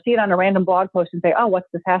Tuesday or see it on a random blog post and say, oh, what's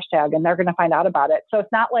this hashtag? And they're going to find out about it. So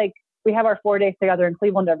it's not like we have our 4 days together in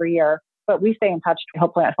Cleveland every year, but we stay in touch,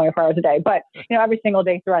 hopefully not 24 hours a day, but every single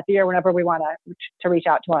day throughout the year, whenever we want to reach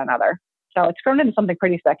out to one another. So it's grown into something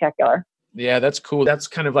pretty spectacular. Yeah, that's cool. That's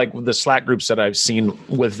kind of like the Slack groups that I've seen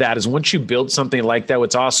with that is once you build something like that,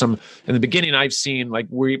 what's awesome. In the beginning, I've seen like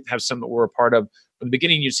we have some that we're a part of. In the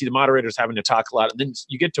beginning, you see the moderators having to talk a lot, and then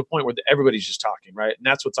you get to a point where everybody's just talking, right? And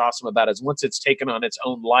that's what's awesome about it is once it's taken on its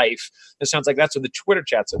own life, it sounds like that's what the Twitter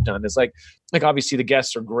chats have done. It's like obviously the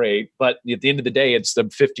guests are great, but at the end of the day, it's the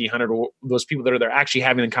 50, 100, those people that are there actually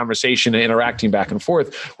having the conversation and interacting back and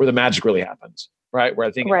forth where the magic really happens. Right. Where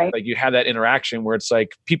I think like you have that interaction where it's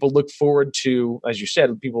like people look forward to, as you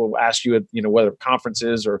said, people ask you at, whether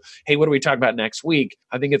conferences or, hey, what are we talking about next week?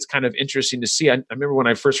 I think it's kind of interesting to see. I remember when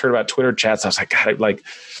I first heard about Twitter chats, I was like, God, I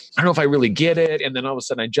don't know if I really get it. And then all of a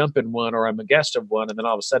sudden I jump in one or I'm a guest of one. And then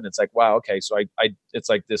all of a sudden it's like, wow, okay. So it's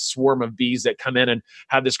like this swarm of bees that come in and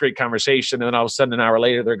have this great conversation. And then all of a sudden an hour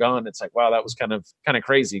later, they're gone. It's like, wow, that was kind of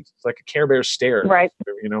crazy. It's like a Care Bear stare. Right.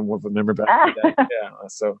 Remember back that. Yeah.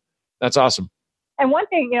 So that's awesome. And one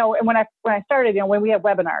thing, when I started, when we have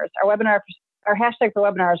webinars, our hashtag for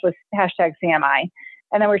webinars was hashtag CMI.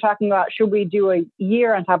 And then we were talking about, should we do a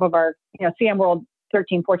year on top of our, CM World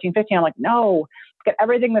 13, 14, 15? I'm like, no, get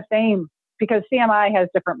everything the same because CMI has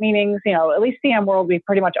different meanings. At least CM World, we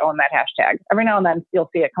pretty much own that hashtag. Every now and then you'll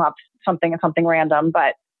see it come up something random,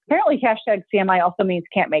 but apparently hashtag CMI also means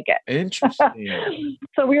can't make it. Interesting.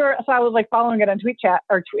 So I was like following it on TweetChat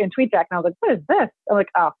or in TweetDeck, and I was like, what is this? I'm like,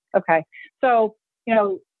 oh, okay. So,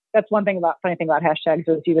 that's one thing funny thing about hashtags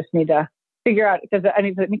is you just need to figure out, could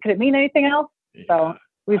it mean anything else? Yeah. So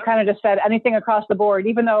we've kind of just said anything across the board,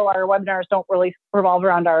 even though our webinars don't really revolve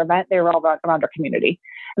around our event, they revolve around our community.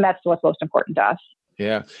 And that's what's most important to us.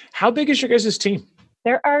 Yeah. How big is your guys' team?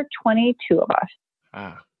 There are 22 of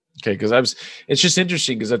us. Okay, because it's just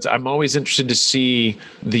interesting because I'm always interested to see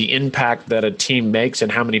the impact that a team makes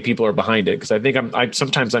and how many people are behind it. Because I think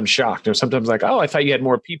sometimes I'm shocked. Sometimes like, oh, I thought you had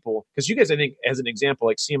more people. Because you guys, I think, as an example,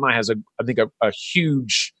 like CMI has a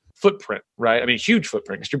huge footprint, right? I mean, huge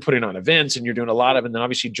footprint because you're putting on events and you're doing a lot of, and then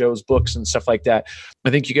obviously Joe's books and stuff like that. I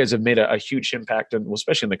think you guys have made a huge impact,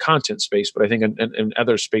 especially in the content space, but I think in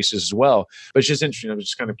other spaces as well. But it's just interesting. I'm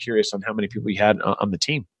just kind of curious on how many people you had on the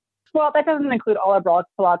team. Well, that doesn't include all our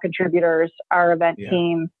blog contributors, our event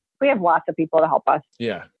team. We have lots of people to help us.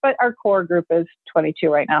 Yeah. But our core group is 22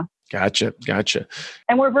 right now. Gotcha.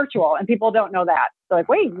 And we're virtual, and people don't know that. They're like,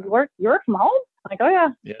 wait, you work from home? I'm like, oh yeah.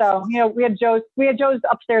 Yes. So, we had Joe's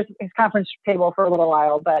upstairs his conference table for a little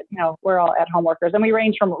while, but we're all at home workers, and we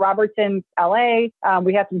range from Robertson, LA.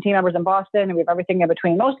 We have some team members in Boston, and we have everything in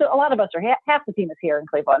between. A lot of us are half the team is here in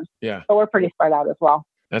Cleveland. Yeah. So we're pretty spread out as well.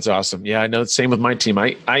 That's awesome. Yeah, I know. Same with my team.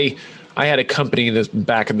 I I had a company that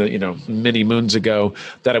back in the, many moons ago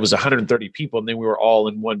that it was 130 people and then we were all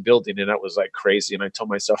in one building and that was like crazy. And I told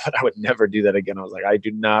myself that I would never do that again. I was like, I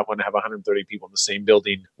do not want to have 130 people in the same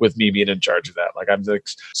building with me being in charge of that. Like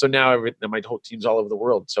so now my whole team's all over the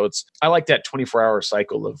world. So I like that 24-hour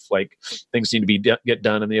cycle of like things need to be get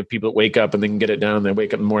done. And they have people that wake up and they can get it done. And they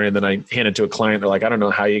wake up in the morning and then I hand it to a client. They're like, I don't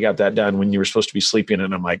know how you got that done when you were supposed to be sleeping.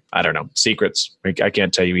 And I'm like, I don't know, secrets. I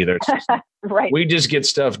can't tell you either. Right. We just get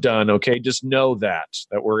stuff done. Okay. Just know that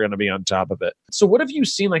we're going to be on top of it. So what have you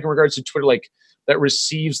seen like in regards to Twitter, like that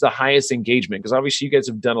receives the highest engagement? Because obviously you guys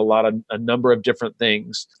have done a number of different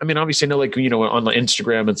things. I mean, obviously I know like, on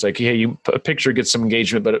Instagram, it's like, hey, you put a picture gets some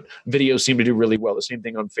engagement, but videos seem to do really well. The same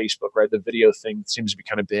thing on Facebook, right? The video thing seems to be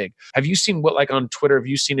kind of big. Have you seen like on Twitter, have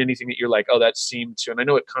you seen anything that you're like, oh, that seemed to, and I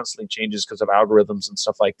know it constantly changes because of algorithms and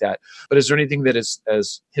stuff like that, but is there anything that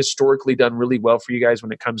has historically done really well for you guys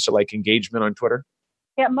when it comes to like engagement on Twitter?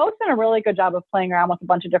 Yeah, Mo's done a really good job of playing around with a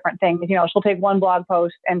bunch of different things. She'll take one blog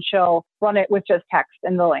post and she'll run it with just text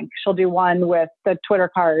and the link. She'll do one with the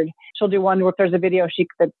Twitter card. She'll do one if there's a video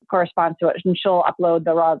that corresponds to it, and she'll upload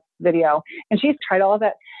the raw video. And she's tried all of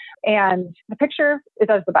it. And the picture, it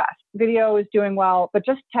does the best. Video is doing well, but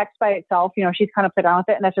just text by itself, she's kind of played around with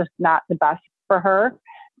it, and that's just not the best for her.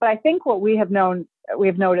 But I think what we have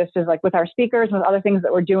noticed is like with our speakers and with other things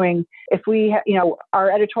that we're doing, if we,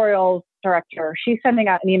 our editorial director, she's sending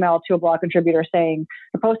out an email to a blog contributor saying,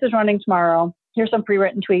 the post is running tomorrow. Here's some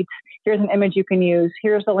pre-written tweets. Here's an image you can use.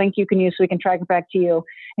 Here's the link you can use so we can track it back to you. And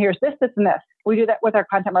here's this, and this. We do that with our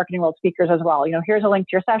Content Marketing World speakers as well. Here's a link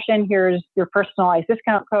to your session. Here's your personalized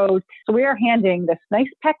discount code. So we are handing this nice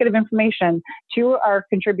packet of information to our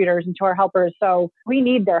contributors and to our helpers. So we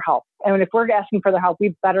need their help. And if we're asking for their help,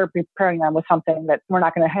 we better be preparing them with something that we're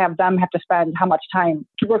not going to have them have to spend how much time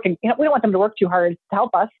working. We don't want them to work too hard to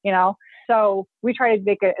help us, So we try to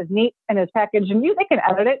make it as neat and as packaged, and they can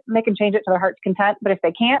edit it and they can change it to their heart's content. But if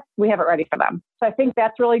they can't, we have it ready for them. So I think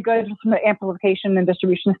that's really good from the amplification and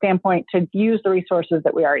distribution standpoint to use the resources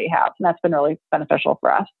that we already have. And that's been really beneficial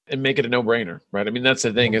for us. And make it a no-brainer, right? I mean, that's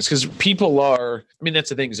the thing is because that's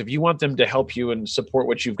the thing is if you want them to help you and support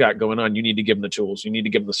what you've got going on, you need to give them the tools. You need to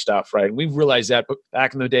give them the stuff, right? And we've realized that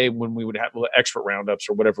back in the day when we would have expert roundups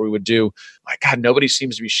or whatever we would do, my God, nobody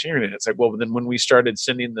seems to be sharing it. It's like, well, then when we started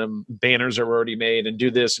sending them banners that were already made and do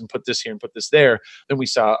this and put this here and put this there, then we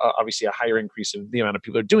saw obviously a higher increase in the amount of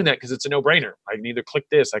people that are doing that because it's a no-brainer. I can either click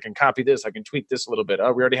this, I can copy this, I can tweak this a little bit.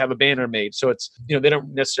 Oh, we already have a banner made. So it's, they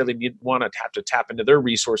don't necessarily want to have to tap into their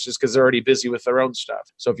resources because they're already busy with their own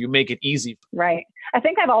stuff. So if you make it easy. Right. I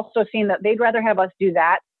think I've also seen that they'd rather have us do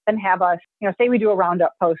that than have us, say we do a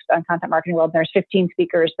roundup post on Content Marketing World and there's 15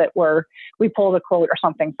 speakers that we pulled a quote or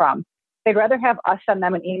something from. They'd rather have us send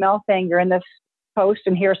them an email saying you're in this post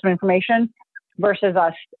and here's some information versus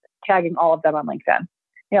us tagging all of them on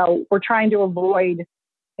LinkedIn. We're trying to avoid,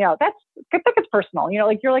 I think it's personal. You're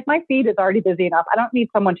like, my feed is already busy enough. I don't need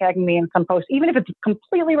someone tagging me in some post, even if it's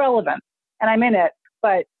completely relevant and I'm in it,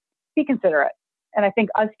 but be considerate. And I think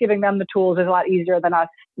us giving them the tools is a lot easier than us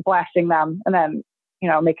blasting them and then,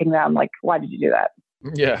 making them like, why did you do that?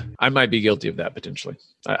 Yeah, I might be guilty of that potentially.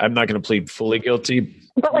 I'm not going to plead fully guilty.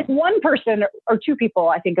 But like one person or two people,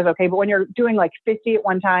 I think is okay. But when you're doing like 50 at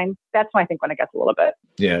one time, that's when I think when it gets a little bit.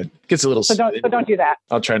 Yeah, it gets a little. So don't do that.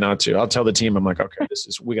 I'll try not to. I'll tell the team. I'm like, okay,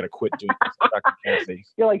 we got to quit doing this. Dr. Kathy.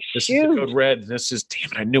 You're like, this is the code red. This is,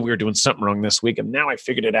 damn it, I knew we were doing something wrong this week, and now I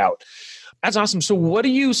figured it out. That's awesome. So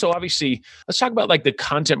so obviously, let's talk about like the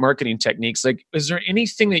content marketing techniques. Like, is there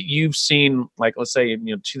anything that you've seen, like, let's say,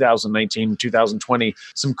 2019, 2020,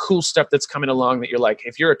 some cool stuff that's coming along that you're like,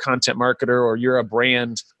 if you're a content marketer or you're a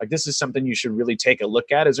brand, like this is something you should really take a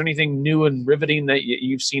look at. Is there anything new and riveting that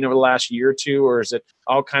you've seen over the last year or two? Or is it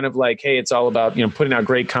all kind of like, hey, it's all about, putting out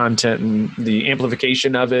great content and the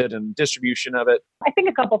amplification of it and distribution of it? I think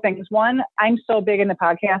a couple things. One, I'm so big into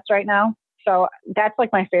podcasts right now. So that's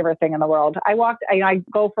like my favorite thing in the world. I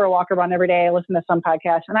go for a walk or run every day. I listen to some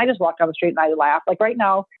podcasts and I just walk down the street and I laugh. Like right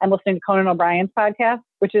now, I'm listening to Conan O'Brien's podcast,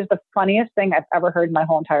 which is the funniest thing I've ever heard in my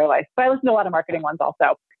whole entire life. But I listen to a lot of marketing ones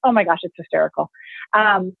also. Oh my gosh, it's hysterical.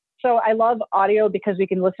 So I love audio because we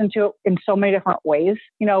can listen to it in so many different ways,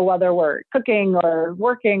 whether we're cooking or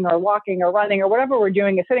working or walking or running or whatever we're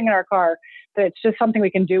doing is sitting in our car, that it's just something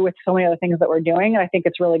we can do with so many other things that we're doing. And I think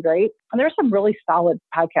it's really great. And there's some really solid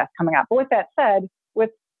podcasts coming out. But with that said,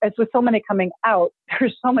 with so many coming out,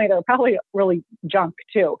 there's so many that are probably really junk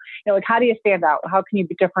too. Like how do you stand out? How can you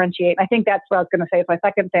differentiate? And I think that's what I was going to say. Is my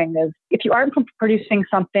second thing is if you aren't producing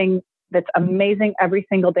something that's amazing every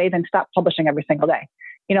single day, then stop publishing every single day.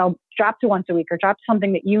 Drop to once a week or drop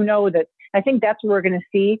something that that I think that's what we're going to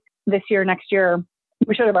see this year, next year,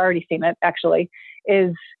 we should have already seen it actually,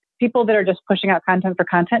 is people that are just pushing out content for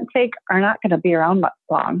content's sake are not going to be around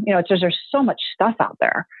long. It's just, there's so much stuff out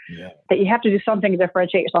there that you have to do something to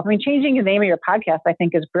differentiate yourself. I mean, changing the name of your podcast, I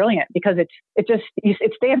think, is brilliant because it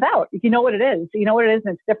stands out. You know what it is. You know what it is,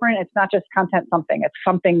 and it's different. It's not just content something. It's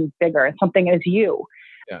something bigger. It's something as you.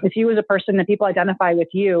 Yeah. It's you as a person, and people identify with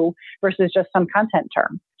you versus just some content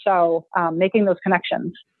term. So making those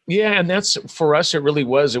connections. Yeah. And that's, for us, it really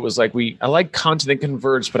was. It was like I like content that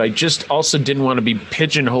converts, but I just also didn't want to be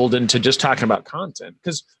pigeonholed into just talking about content.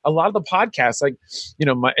 Because a lot of the podcasts, like,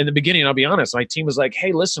 in the beginning, I'll be honest, my team was like,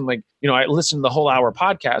 hey, listen, I listened to the whole hour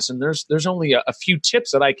podcast and there's only a few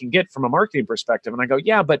tips that I can get from a marketing perspective. And I go,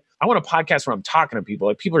 yeah, but I want a podcast where I'm talking to people.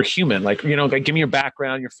 Like, people are human. Like, give me your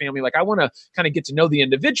background, your family. Like, I want to kind of get to know the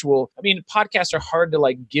individual. I mean, podcasts are hard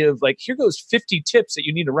to give, here goes 50 tips that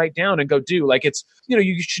you need to write down and go do. Like, it's,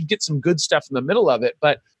 you should get some good stuff in the middle of it.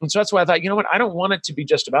 And so that's why I thought, you know what, I don't want it to be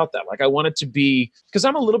just about that. Like, I want it to be, because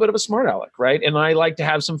I'm a little bit of a smart aleck, right? And I like to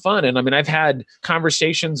have some fun. And I mean, I've had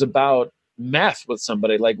conversations about meth with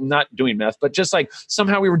somebody, like not doing meth, but just like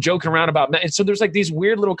somehow we were joking around about meth. And so there's these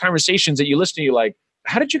weird little conversations that you listen to, you like,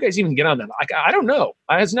 how did you guys even get on that? Like, I don't know.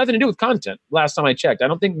 It has nothing to do with content. Last time I checked, I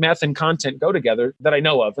don't think meth and content go together that I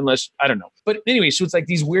know of, unless, I don't know. But anyway, so it's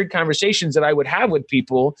these weird conversations that I would have with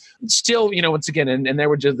people still, once again, and they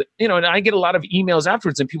were just, and I get a lot of emails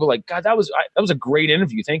afterwards and people are like, God, that was a great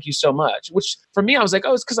interview. Thank you so much. Which for me, I was like,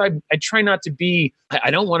 oh, it's because I try not to be, I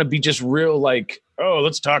don't want to be just real oh,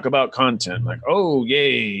 let's talk about content. Like, oh,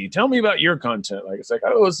 yay, tell me about your content. Like, it's like,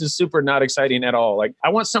 oh, this is super not exciting at all. Like, I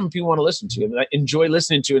want something people want to listen to and I enjoy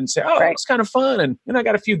listening to it and say, oh, it's kind of fun. And I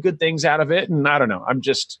got a few good things out of it. And I don't know.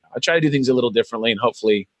 I try to do things a little differently and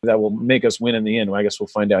hopefully that will make us win in the end. Well, I guess we'll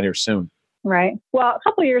find out here soon. Right. Well, a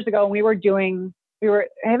couple of years ago, we were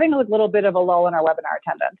having a little bit of a lull in our webinar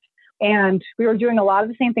attendance. And we were doing a lot of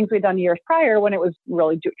the same things we'd done years prior when it was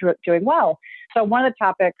really doing well. So one of the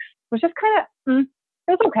topics was just kind of, it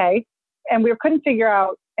was okay. And we couldn't figure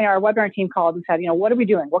out, and our webinar team called and said, what are we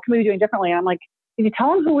doing? What can we be doing differently? And I'm like, did you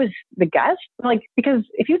tell them who was the guest? Because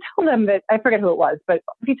if you tell them that, I forget who it was, but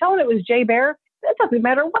if you tell them it was Jay Baer, it doesn't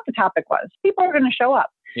matter what the topic was. People are going to show up.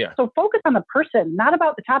 Yeah. So focus on the person, not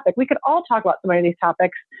about the topic. We could all talk about some of these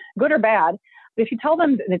topics, good or bad. But if you tell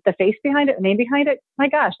them the face behind it, the name behind it, my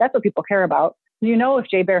gosh, that's what people care about. If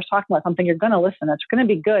Jay Baer's talking about something, you're going to listen. It's going to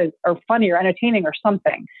be good or funny or entertaining or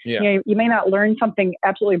something. Yeah. You may not learn something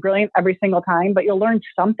absolutely brilliant every single time, but you'll learn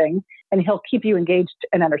something and he'll keep you engaged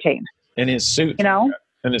and entertained. And his suit,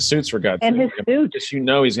 and his suits, for God's sake. And his suit. Just, he's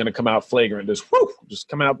going to come out flagrant. Just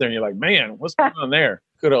come out there and you're like, man, what's going on there?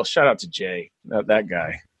 Good old shout out to Jay, that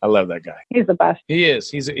guy. I love that guy. He's the best. He is.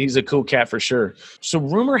 He's a cool cat for sure. So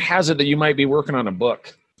rumor has it that you might be working on a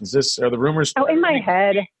book. Are the rumors? Oh, in my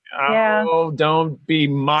head. Yeah. Oh, don't be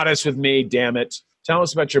modest with me, damn it. Tell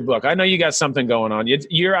us about your book. I know you got something going on.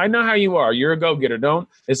 I know how you are. You're a go-getter.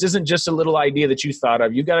 This isn't just a little idea that you thought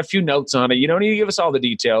of. You got a few notes on it. You don't need to give us all the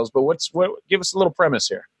details, but give us a little premise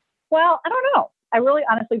here. Well, I don't know. I really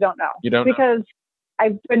honestly don't know. You don't because know?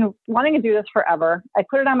 I've been wanting to do this forever. I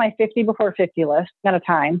put it on my 50 before 50 list at a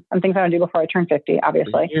time. I'm things I want to do before I turn 50,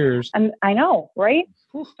 obviously. For years. And I know, right?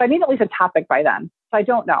 So I need at least a topic by then. So I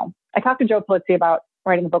don't know. I talked to Joe Polizzi about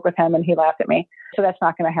writing a book with him and he laughed at me. So that's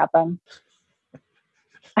not going to happen.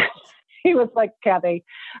 He was like, Kathy,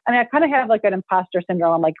 I mean, I kind of have that imposter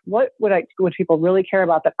syndrome. I'm like, what would people really care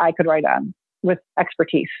about that I could write on with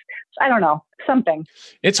expertise? So I don't know, something.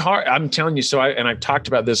 It's hard. I'm telling you. I've talked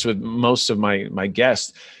about this with most of my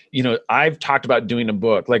guests. I've talked about doing a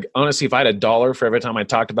book. Like, honestly, if I had $1 for every time I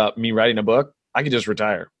talked about me writing a book, I could just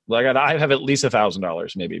retire. Like, I have at least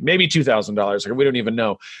 $1,000, maybe $2,000. Like, we don't even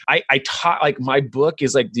know. I taught, my book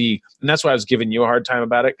is and that's why I was giving you a hard time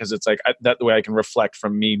about it. Cause it's that the way I can reflect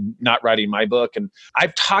from me not writing my book. And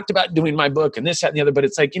I've talked about doing my book and this, that, and the other, but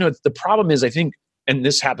it's the problem is, I think, and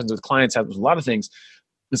this happens with clients, happens with a lot of things,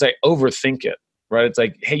 is I overthink it. Right. It's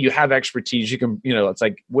like, hey, you have expertise. You can, it's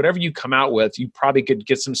like whatever you come out with, you probably could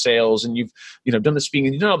get some sales and you've, done the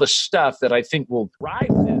speaking, all the stuff that I think will drive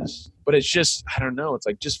this. But it's just, I don't know. It's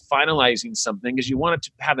like just finalizing something because you want it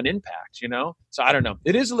to have an impact, So I don't know.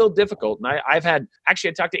 It is a little difficult. And I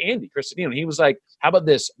talked to Andy Cristodino and he was like, how about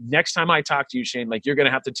this? Next time I talk to you, Shane, you're going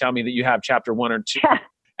to have to tell me that you have chapter 1 or 2.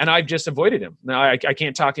 And I've just avoided him. Now I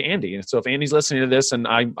can't talk to Andy. And so if Andy's listening to this, and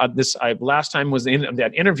last time was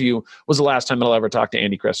that interview was the last time I'll ever talk to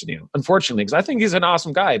Andy Cristodino, unfortunately, because I think he's an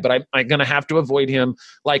awesome guy, but I'm going to have to avoid him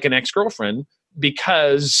like an ex-girlfriend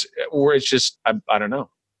or it's just, I don't know,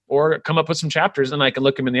 or come up with some chapters and I can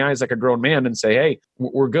look him in the eyes like a grown man and say, hey,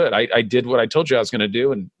 we're good. I did what I told you I was going to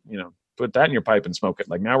do. And, put that in your pipe and smoke it.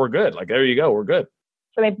 Now we're good. There you go. We're good.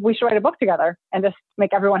 So maybe we should write a book together and just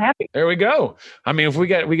make everyone happy. There we go. I mean, if we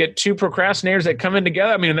get two procrastinators that come in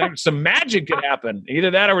together, I mean, some magic could happen.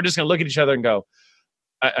 Either that or we're just going to look at each other and go,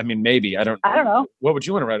 I mean, maybe. I don't know. What would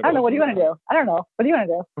you want to write about? I don't know. What do you want to do? I don't know. What do you want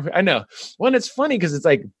to do? I know. Well, and it's funny because it's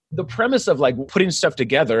like the premise of like putting stuff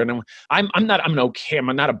together. And I'm not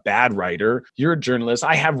a bad writer. You're a journalist.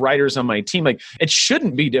 I have writers on my team. Like it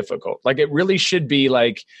shouldn't be difficult. Like it really should be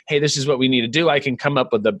like, hey, this is what we need to do. I can come up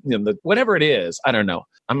with the whatever it is. I don't know.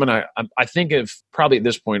 I think if probably at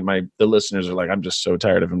this point, the listeners are like, I'm just so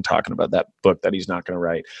tired of him talking about that book that he's not going to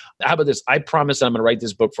write. How about this? I promise I'm going to write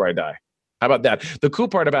this book before I die. How about that? The cool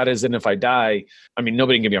part about it is that if I die, I mean,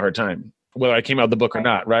 nobody can give me a hard time, whether I came out of the book or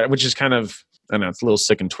not, right? Which is kind of, I know it's a little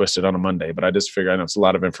sick and twisted on a Monday, but I just figure I know it's a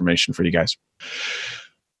lot of information for you guys.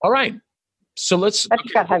 All right. So that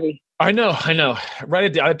got heavy. I know. I try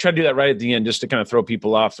to do that right at the end just to kind of throw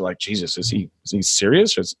people off. Like, Jesus, is he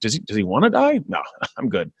serious? Or does he want to die? No, I'm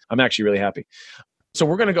good. I'm actually really happy. So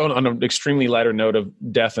we're going to go on an extremely lighter note of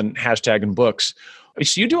death and hashtag and books.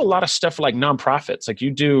 So you do a lot of stuff like nonprofits. Like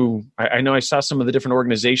you do, I know I saw some of the different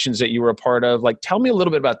organizations that you were a part of. Like, tell me a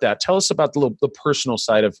little bit about that. Tell us about the personal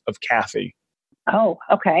side of Kathy. Oh,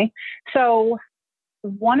 okay. So I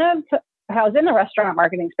was in the restaurant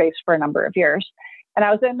marketing space for a number of years. And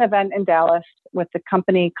I was at an event in Dallas with a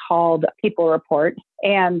company called People Report.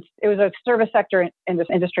 And it was a service sector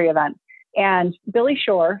industry event. And Billy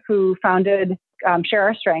Shore, who founded Share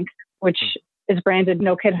Our Strength, which is branded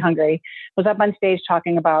No Kid Hungry, was up on stage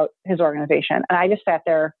talking about his organization. And I just sat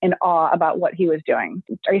there in awe about what he was doing.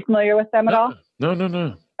 Are you familiar with them at all?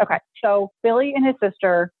 No. Okay. So Billy and his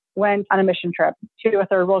sister went on a mission trip to a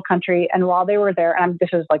third world country. And while they were there, and this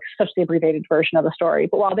is like such the abbreviated version of the story,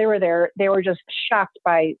 but while they were there, they were just shocked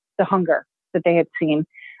by the hunger that they had seen.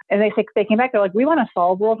 And they came back, they're like, we want to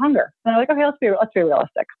solve world hunger. And they're like, okay, let's be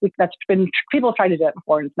realistic. People have tried to do it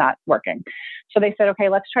before and it's not working. So they said, okay,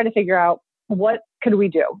 let's try to figure out what could we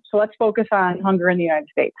do? So let's focus on hunger in the United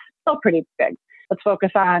States. Still pretty big. Let's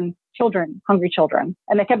focus on children, hungry children.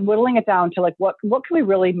 And they kept whittling it down to like, what can we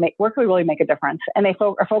really make? Where can we really make a difference? And they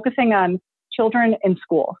are focusing on children in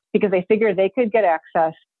school because they figure they could get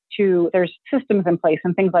access to, there's systems in place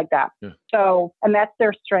and things like that. Yeah. So, and that's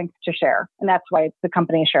their strength to share. And that's why the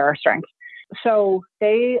company Share Our Strength. So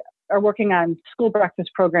they are working on school breakfast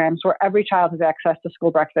programs where every child has access to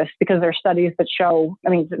school breakfast because there are studies that show, I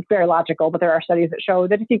mean, it's very logical, but there are studies that show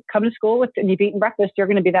that if you come to school and you've eaten breakfast, you're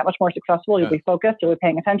going to be that much more successful. You'll be focused, you'll be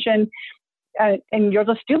paying attention, and you'll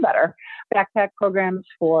just do better. Backpack programs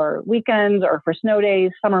for weekends or for snow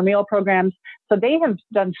days, summer meal programs. So they have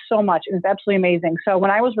done so much and it's absolutely amazing. So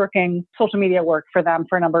when I was working social media work for them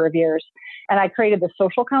for a number of years, and I created the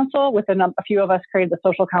social council with a few of us created the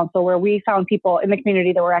social council where we found people in the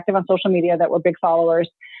community that were active on social media that were big followers,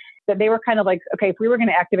 that they were kind of like, okay, if we were going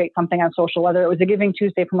to activate something on social, whether it was a Giving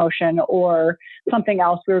Tuesday promotion or something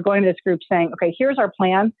else, we were going to this group saying, okay, here's our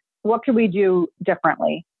plan. What could we do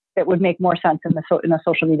differently that would make more sense in the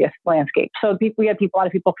social media landscape? So we had a lot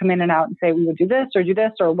of people come in and out and say, we would do this,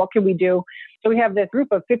 or what can we do? So we have this group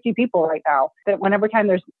of 50 people right now that whenever time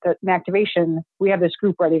there's an activation, we have this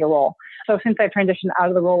group ready to roll. So since I've transitioned out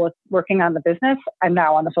of the role of working on the business, I'm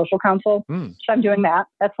now on the social council. So I'm doing that.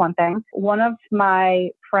 That's one thing. One of my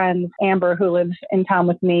friends, Amber, who lives in town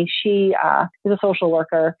with me, she is a social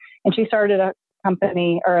worker, and she started a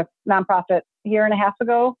company or a nonprofit a year and a half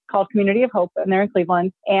ago called Community of Hope, and they're in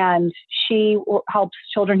Cleveland. And she helps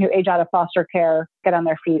children who age out of foster care get on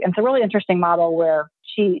their feet. And it's a really interesting model where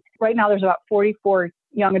right now there's about 44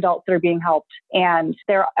 young adults that are being helped, and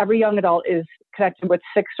every young adult is connected with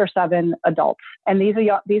 6 or 7 adults. And these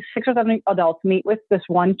 6 or 7 adults meet with this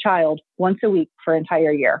one child once a week for an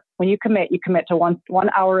entire year. When you commit to one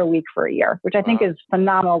hour a week for a year, which I think is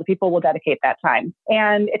phenomenal. People will dedicate that time.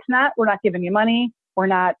 And we're not giving you money. We're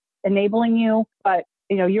not enabling you, but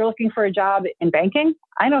you're looking for a job in banking.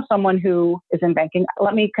 I know someone who is in banking.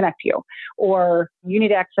 Let me connect you. Or you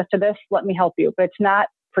need access to this. Let me help you. But it's not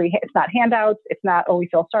free. It's not handouts. It's not, oh, we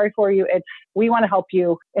feel sorry for you. It's, we want to help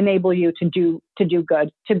you, enable you to do good,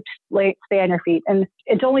 to stay on your feet. And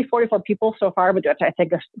it's only 44 people so far, but I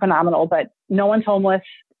think it's phenomenal. But no one's homeless.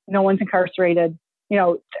 No one's incarcerated.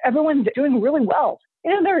 Everyone's doing really well.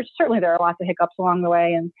 There are lots of hiccups along the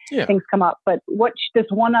way and things come up, but this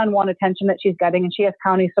one-on-one attention that she's getting, and she has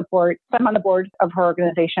county support. So I'm on the board of her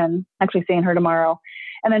organization, actually seeing her tomorrow.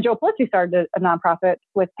 And then Joe Polizzi started a nonprofit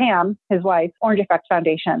with Pam, his wife, Orange Effect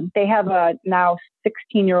Foundation. They have a now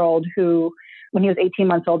 16-year-old who, when he was 18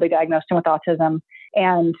 months old, they diagnosed him with autism.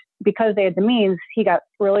 And because they had the means, he got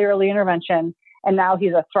really early intervention. And now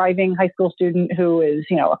he's a thriving high school student who is,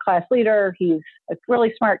 a class leader. He's a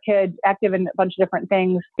really smart kid, active in a bunch of different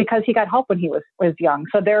things because he got help when he was young.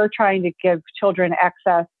 So they're trying to give children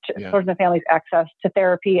children and families access to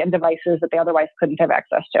therapy and devices that they otherwise couldn't have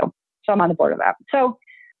access to. So I'm on the board of that. So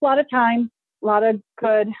a lot of time, a lot of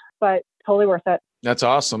good, but totally worth it. That's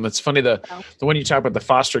awesome. It's funny, the one you talk about, the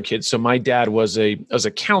foster kids. So my dad was a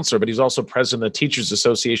counselor, but he's also president of the Teachers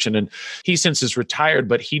Association. And he since is retired,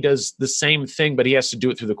 but he does the same thing, but he has to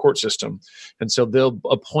do it through the court system. And so they'll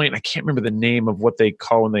appoint, I can't remember the name of what they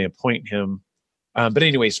call when they appoint him. But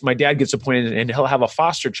anyways, my dad gets appointed and he'll have a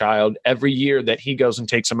foster child every year that he goes and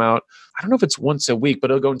takes them out. I don't know if it's once a week,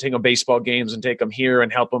 but he'll go and take them baseball games and take them here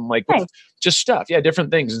and help them with just stuff. Yeah,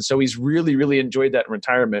 different things. And so he's really, really enjoyed that in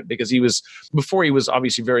retirement because before he was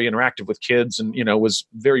obviously very interactive with kids and, was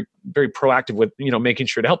very, very proactive with, making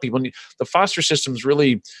sure to help people. And the foster system's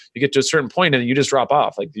really, you get to a certain point and you just drop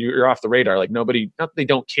off. Like you're off the radar. Like not that they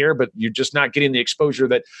don't care, but you're just not getting the exposure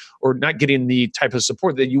or not getting the type of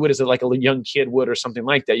support that you would as like a young kid would or something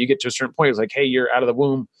like that. You get to a certain point, it's like, hey, you're out of the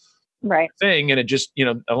womb. Right. Thing. And it just,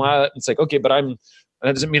 a lot, it's like, okay, but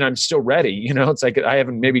that doesn't mean I'm still ready. It's like, I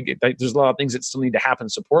haven't there's a lot of things that still need to happen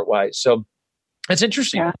support wise. So that's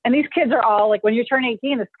interesting. Yeah. And these kids are all like, when you turn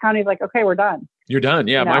 18, the county's like, okay, we're done. You're done.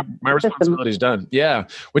 Yeah. My responsibility is done. Yeah.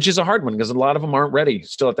 Which is a hard one because a lot of them aren't ready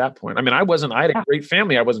still at that point. I mean, I had a great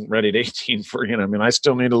family. I wasn't ready at 18 for, I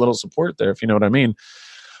still need a little support there, if you know what I mean.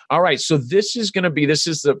 All right. So this is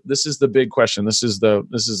the big question. This is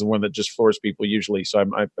the one that just floors people usually. So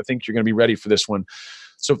I think you're going to be ready for this one.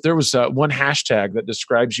 So if there was one hashtag that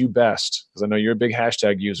describes you best, because I know you're a big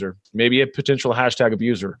hashtag user, maybe a potential hashtag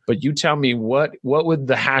abuser, but you tell me what would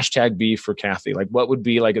the hashtag be for Kathy? Like what would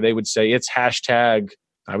be like, they would say it's hashtag,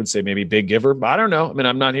 I would say maybe big giver, but I don't know. I mean,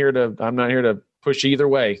 I'm not here to push either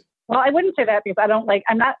way. Well, I wouldn't say that because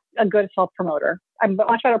I'm not a good self-promoter. I'm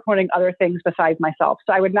much better promoting other things besides myself.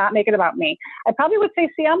 So I would not make it about me. I probably would say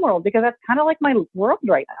CM World because that's kind of like my world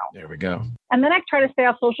right now. There we go. And then I try to stay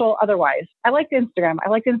off social otherwise. I like Instagram. I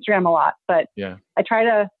like Instagram a lot, but I've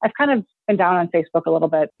kind of been down on Facebook a little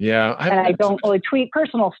bit. Yeah. And I don't really tweet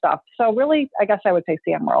personal stuff. So really, I guess I would say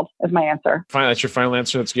CM World is my answer. Fine. That's your final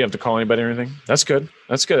answer. You have to call anybody or anything. That's good.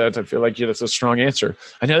 That's good. I feel like that's a strong answer.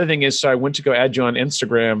 Another thing is, so I went to go add you on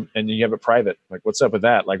Instagram and you have it private. Like, what's up with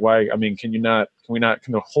that? Like, why? I mean, can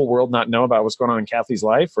the whole world not know about what's going on in Kathy's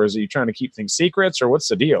life? Or is he trying to keep things secrets or what's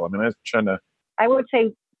the deal? I mean, I would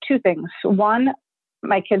say two things. One,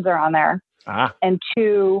 my kids are on there. And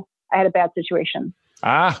two, I had a bad situation.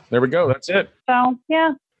 There we go. That's it. So,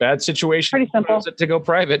 yeah. Bad situation. Pretty simple. To go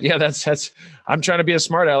private. Yeah, that's. I'm trying to be a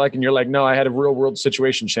smart aleck, and you're like, no, I had a real world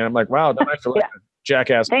situation, Shane. I'm like, wow, don't I feel like a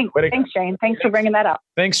jackass? Thanks, Shane. Thanks for bringing that up.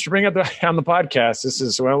 Thanks for bringing it on the podcast. This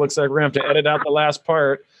is, well, it looks like we're going to have to edit out the last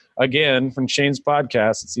part again from Shane's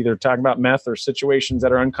podcast. It's either talking about meth or situations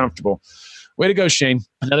that are uncomfortable. Way to go, Shane.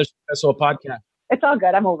 Another successful podcast. It's all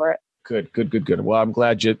good. I'm over it. Good. Well, I'm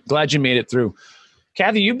glad you made it through.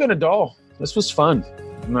 Kathy, you've been a doll. This was fun.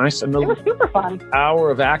 Nice. And it was super fun. Hour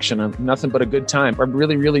of action and nothing but a good time. I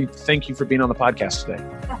really, really thank you for being on the podcast today.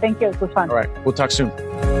 Thank you. It was fun. All right. We'll talk soon.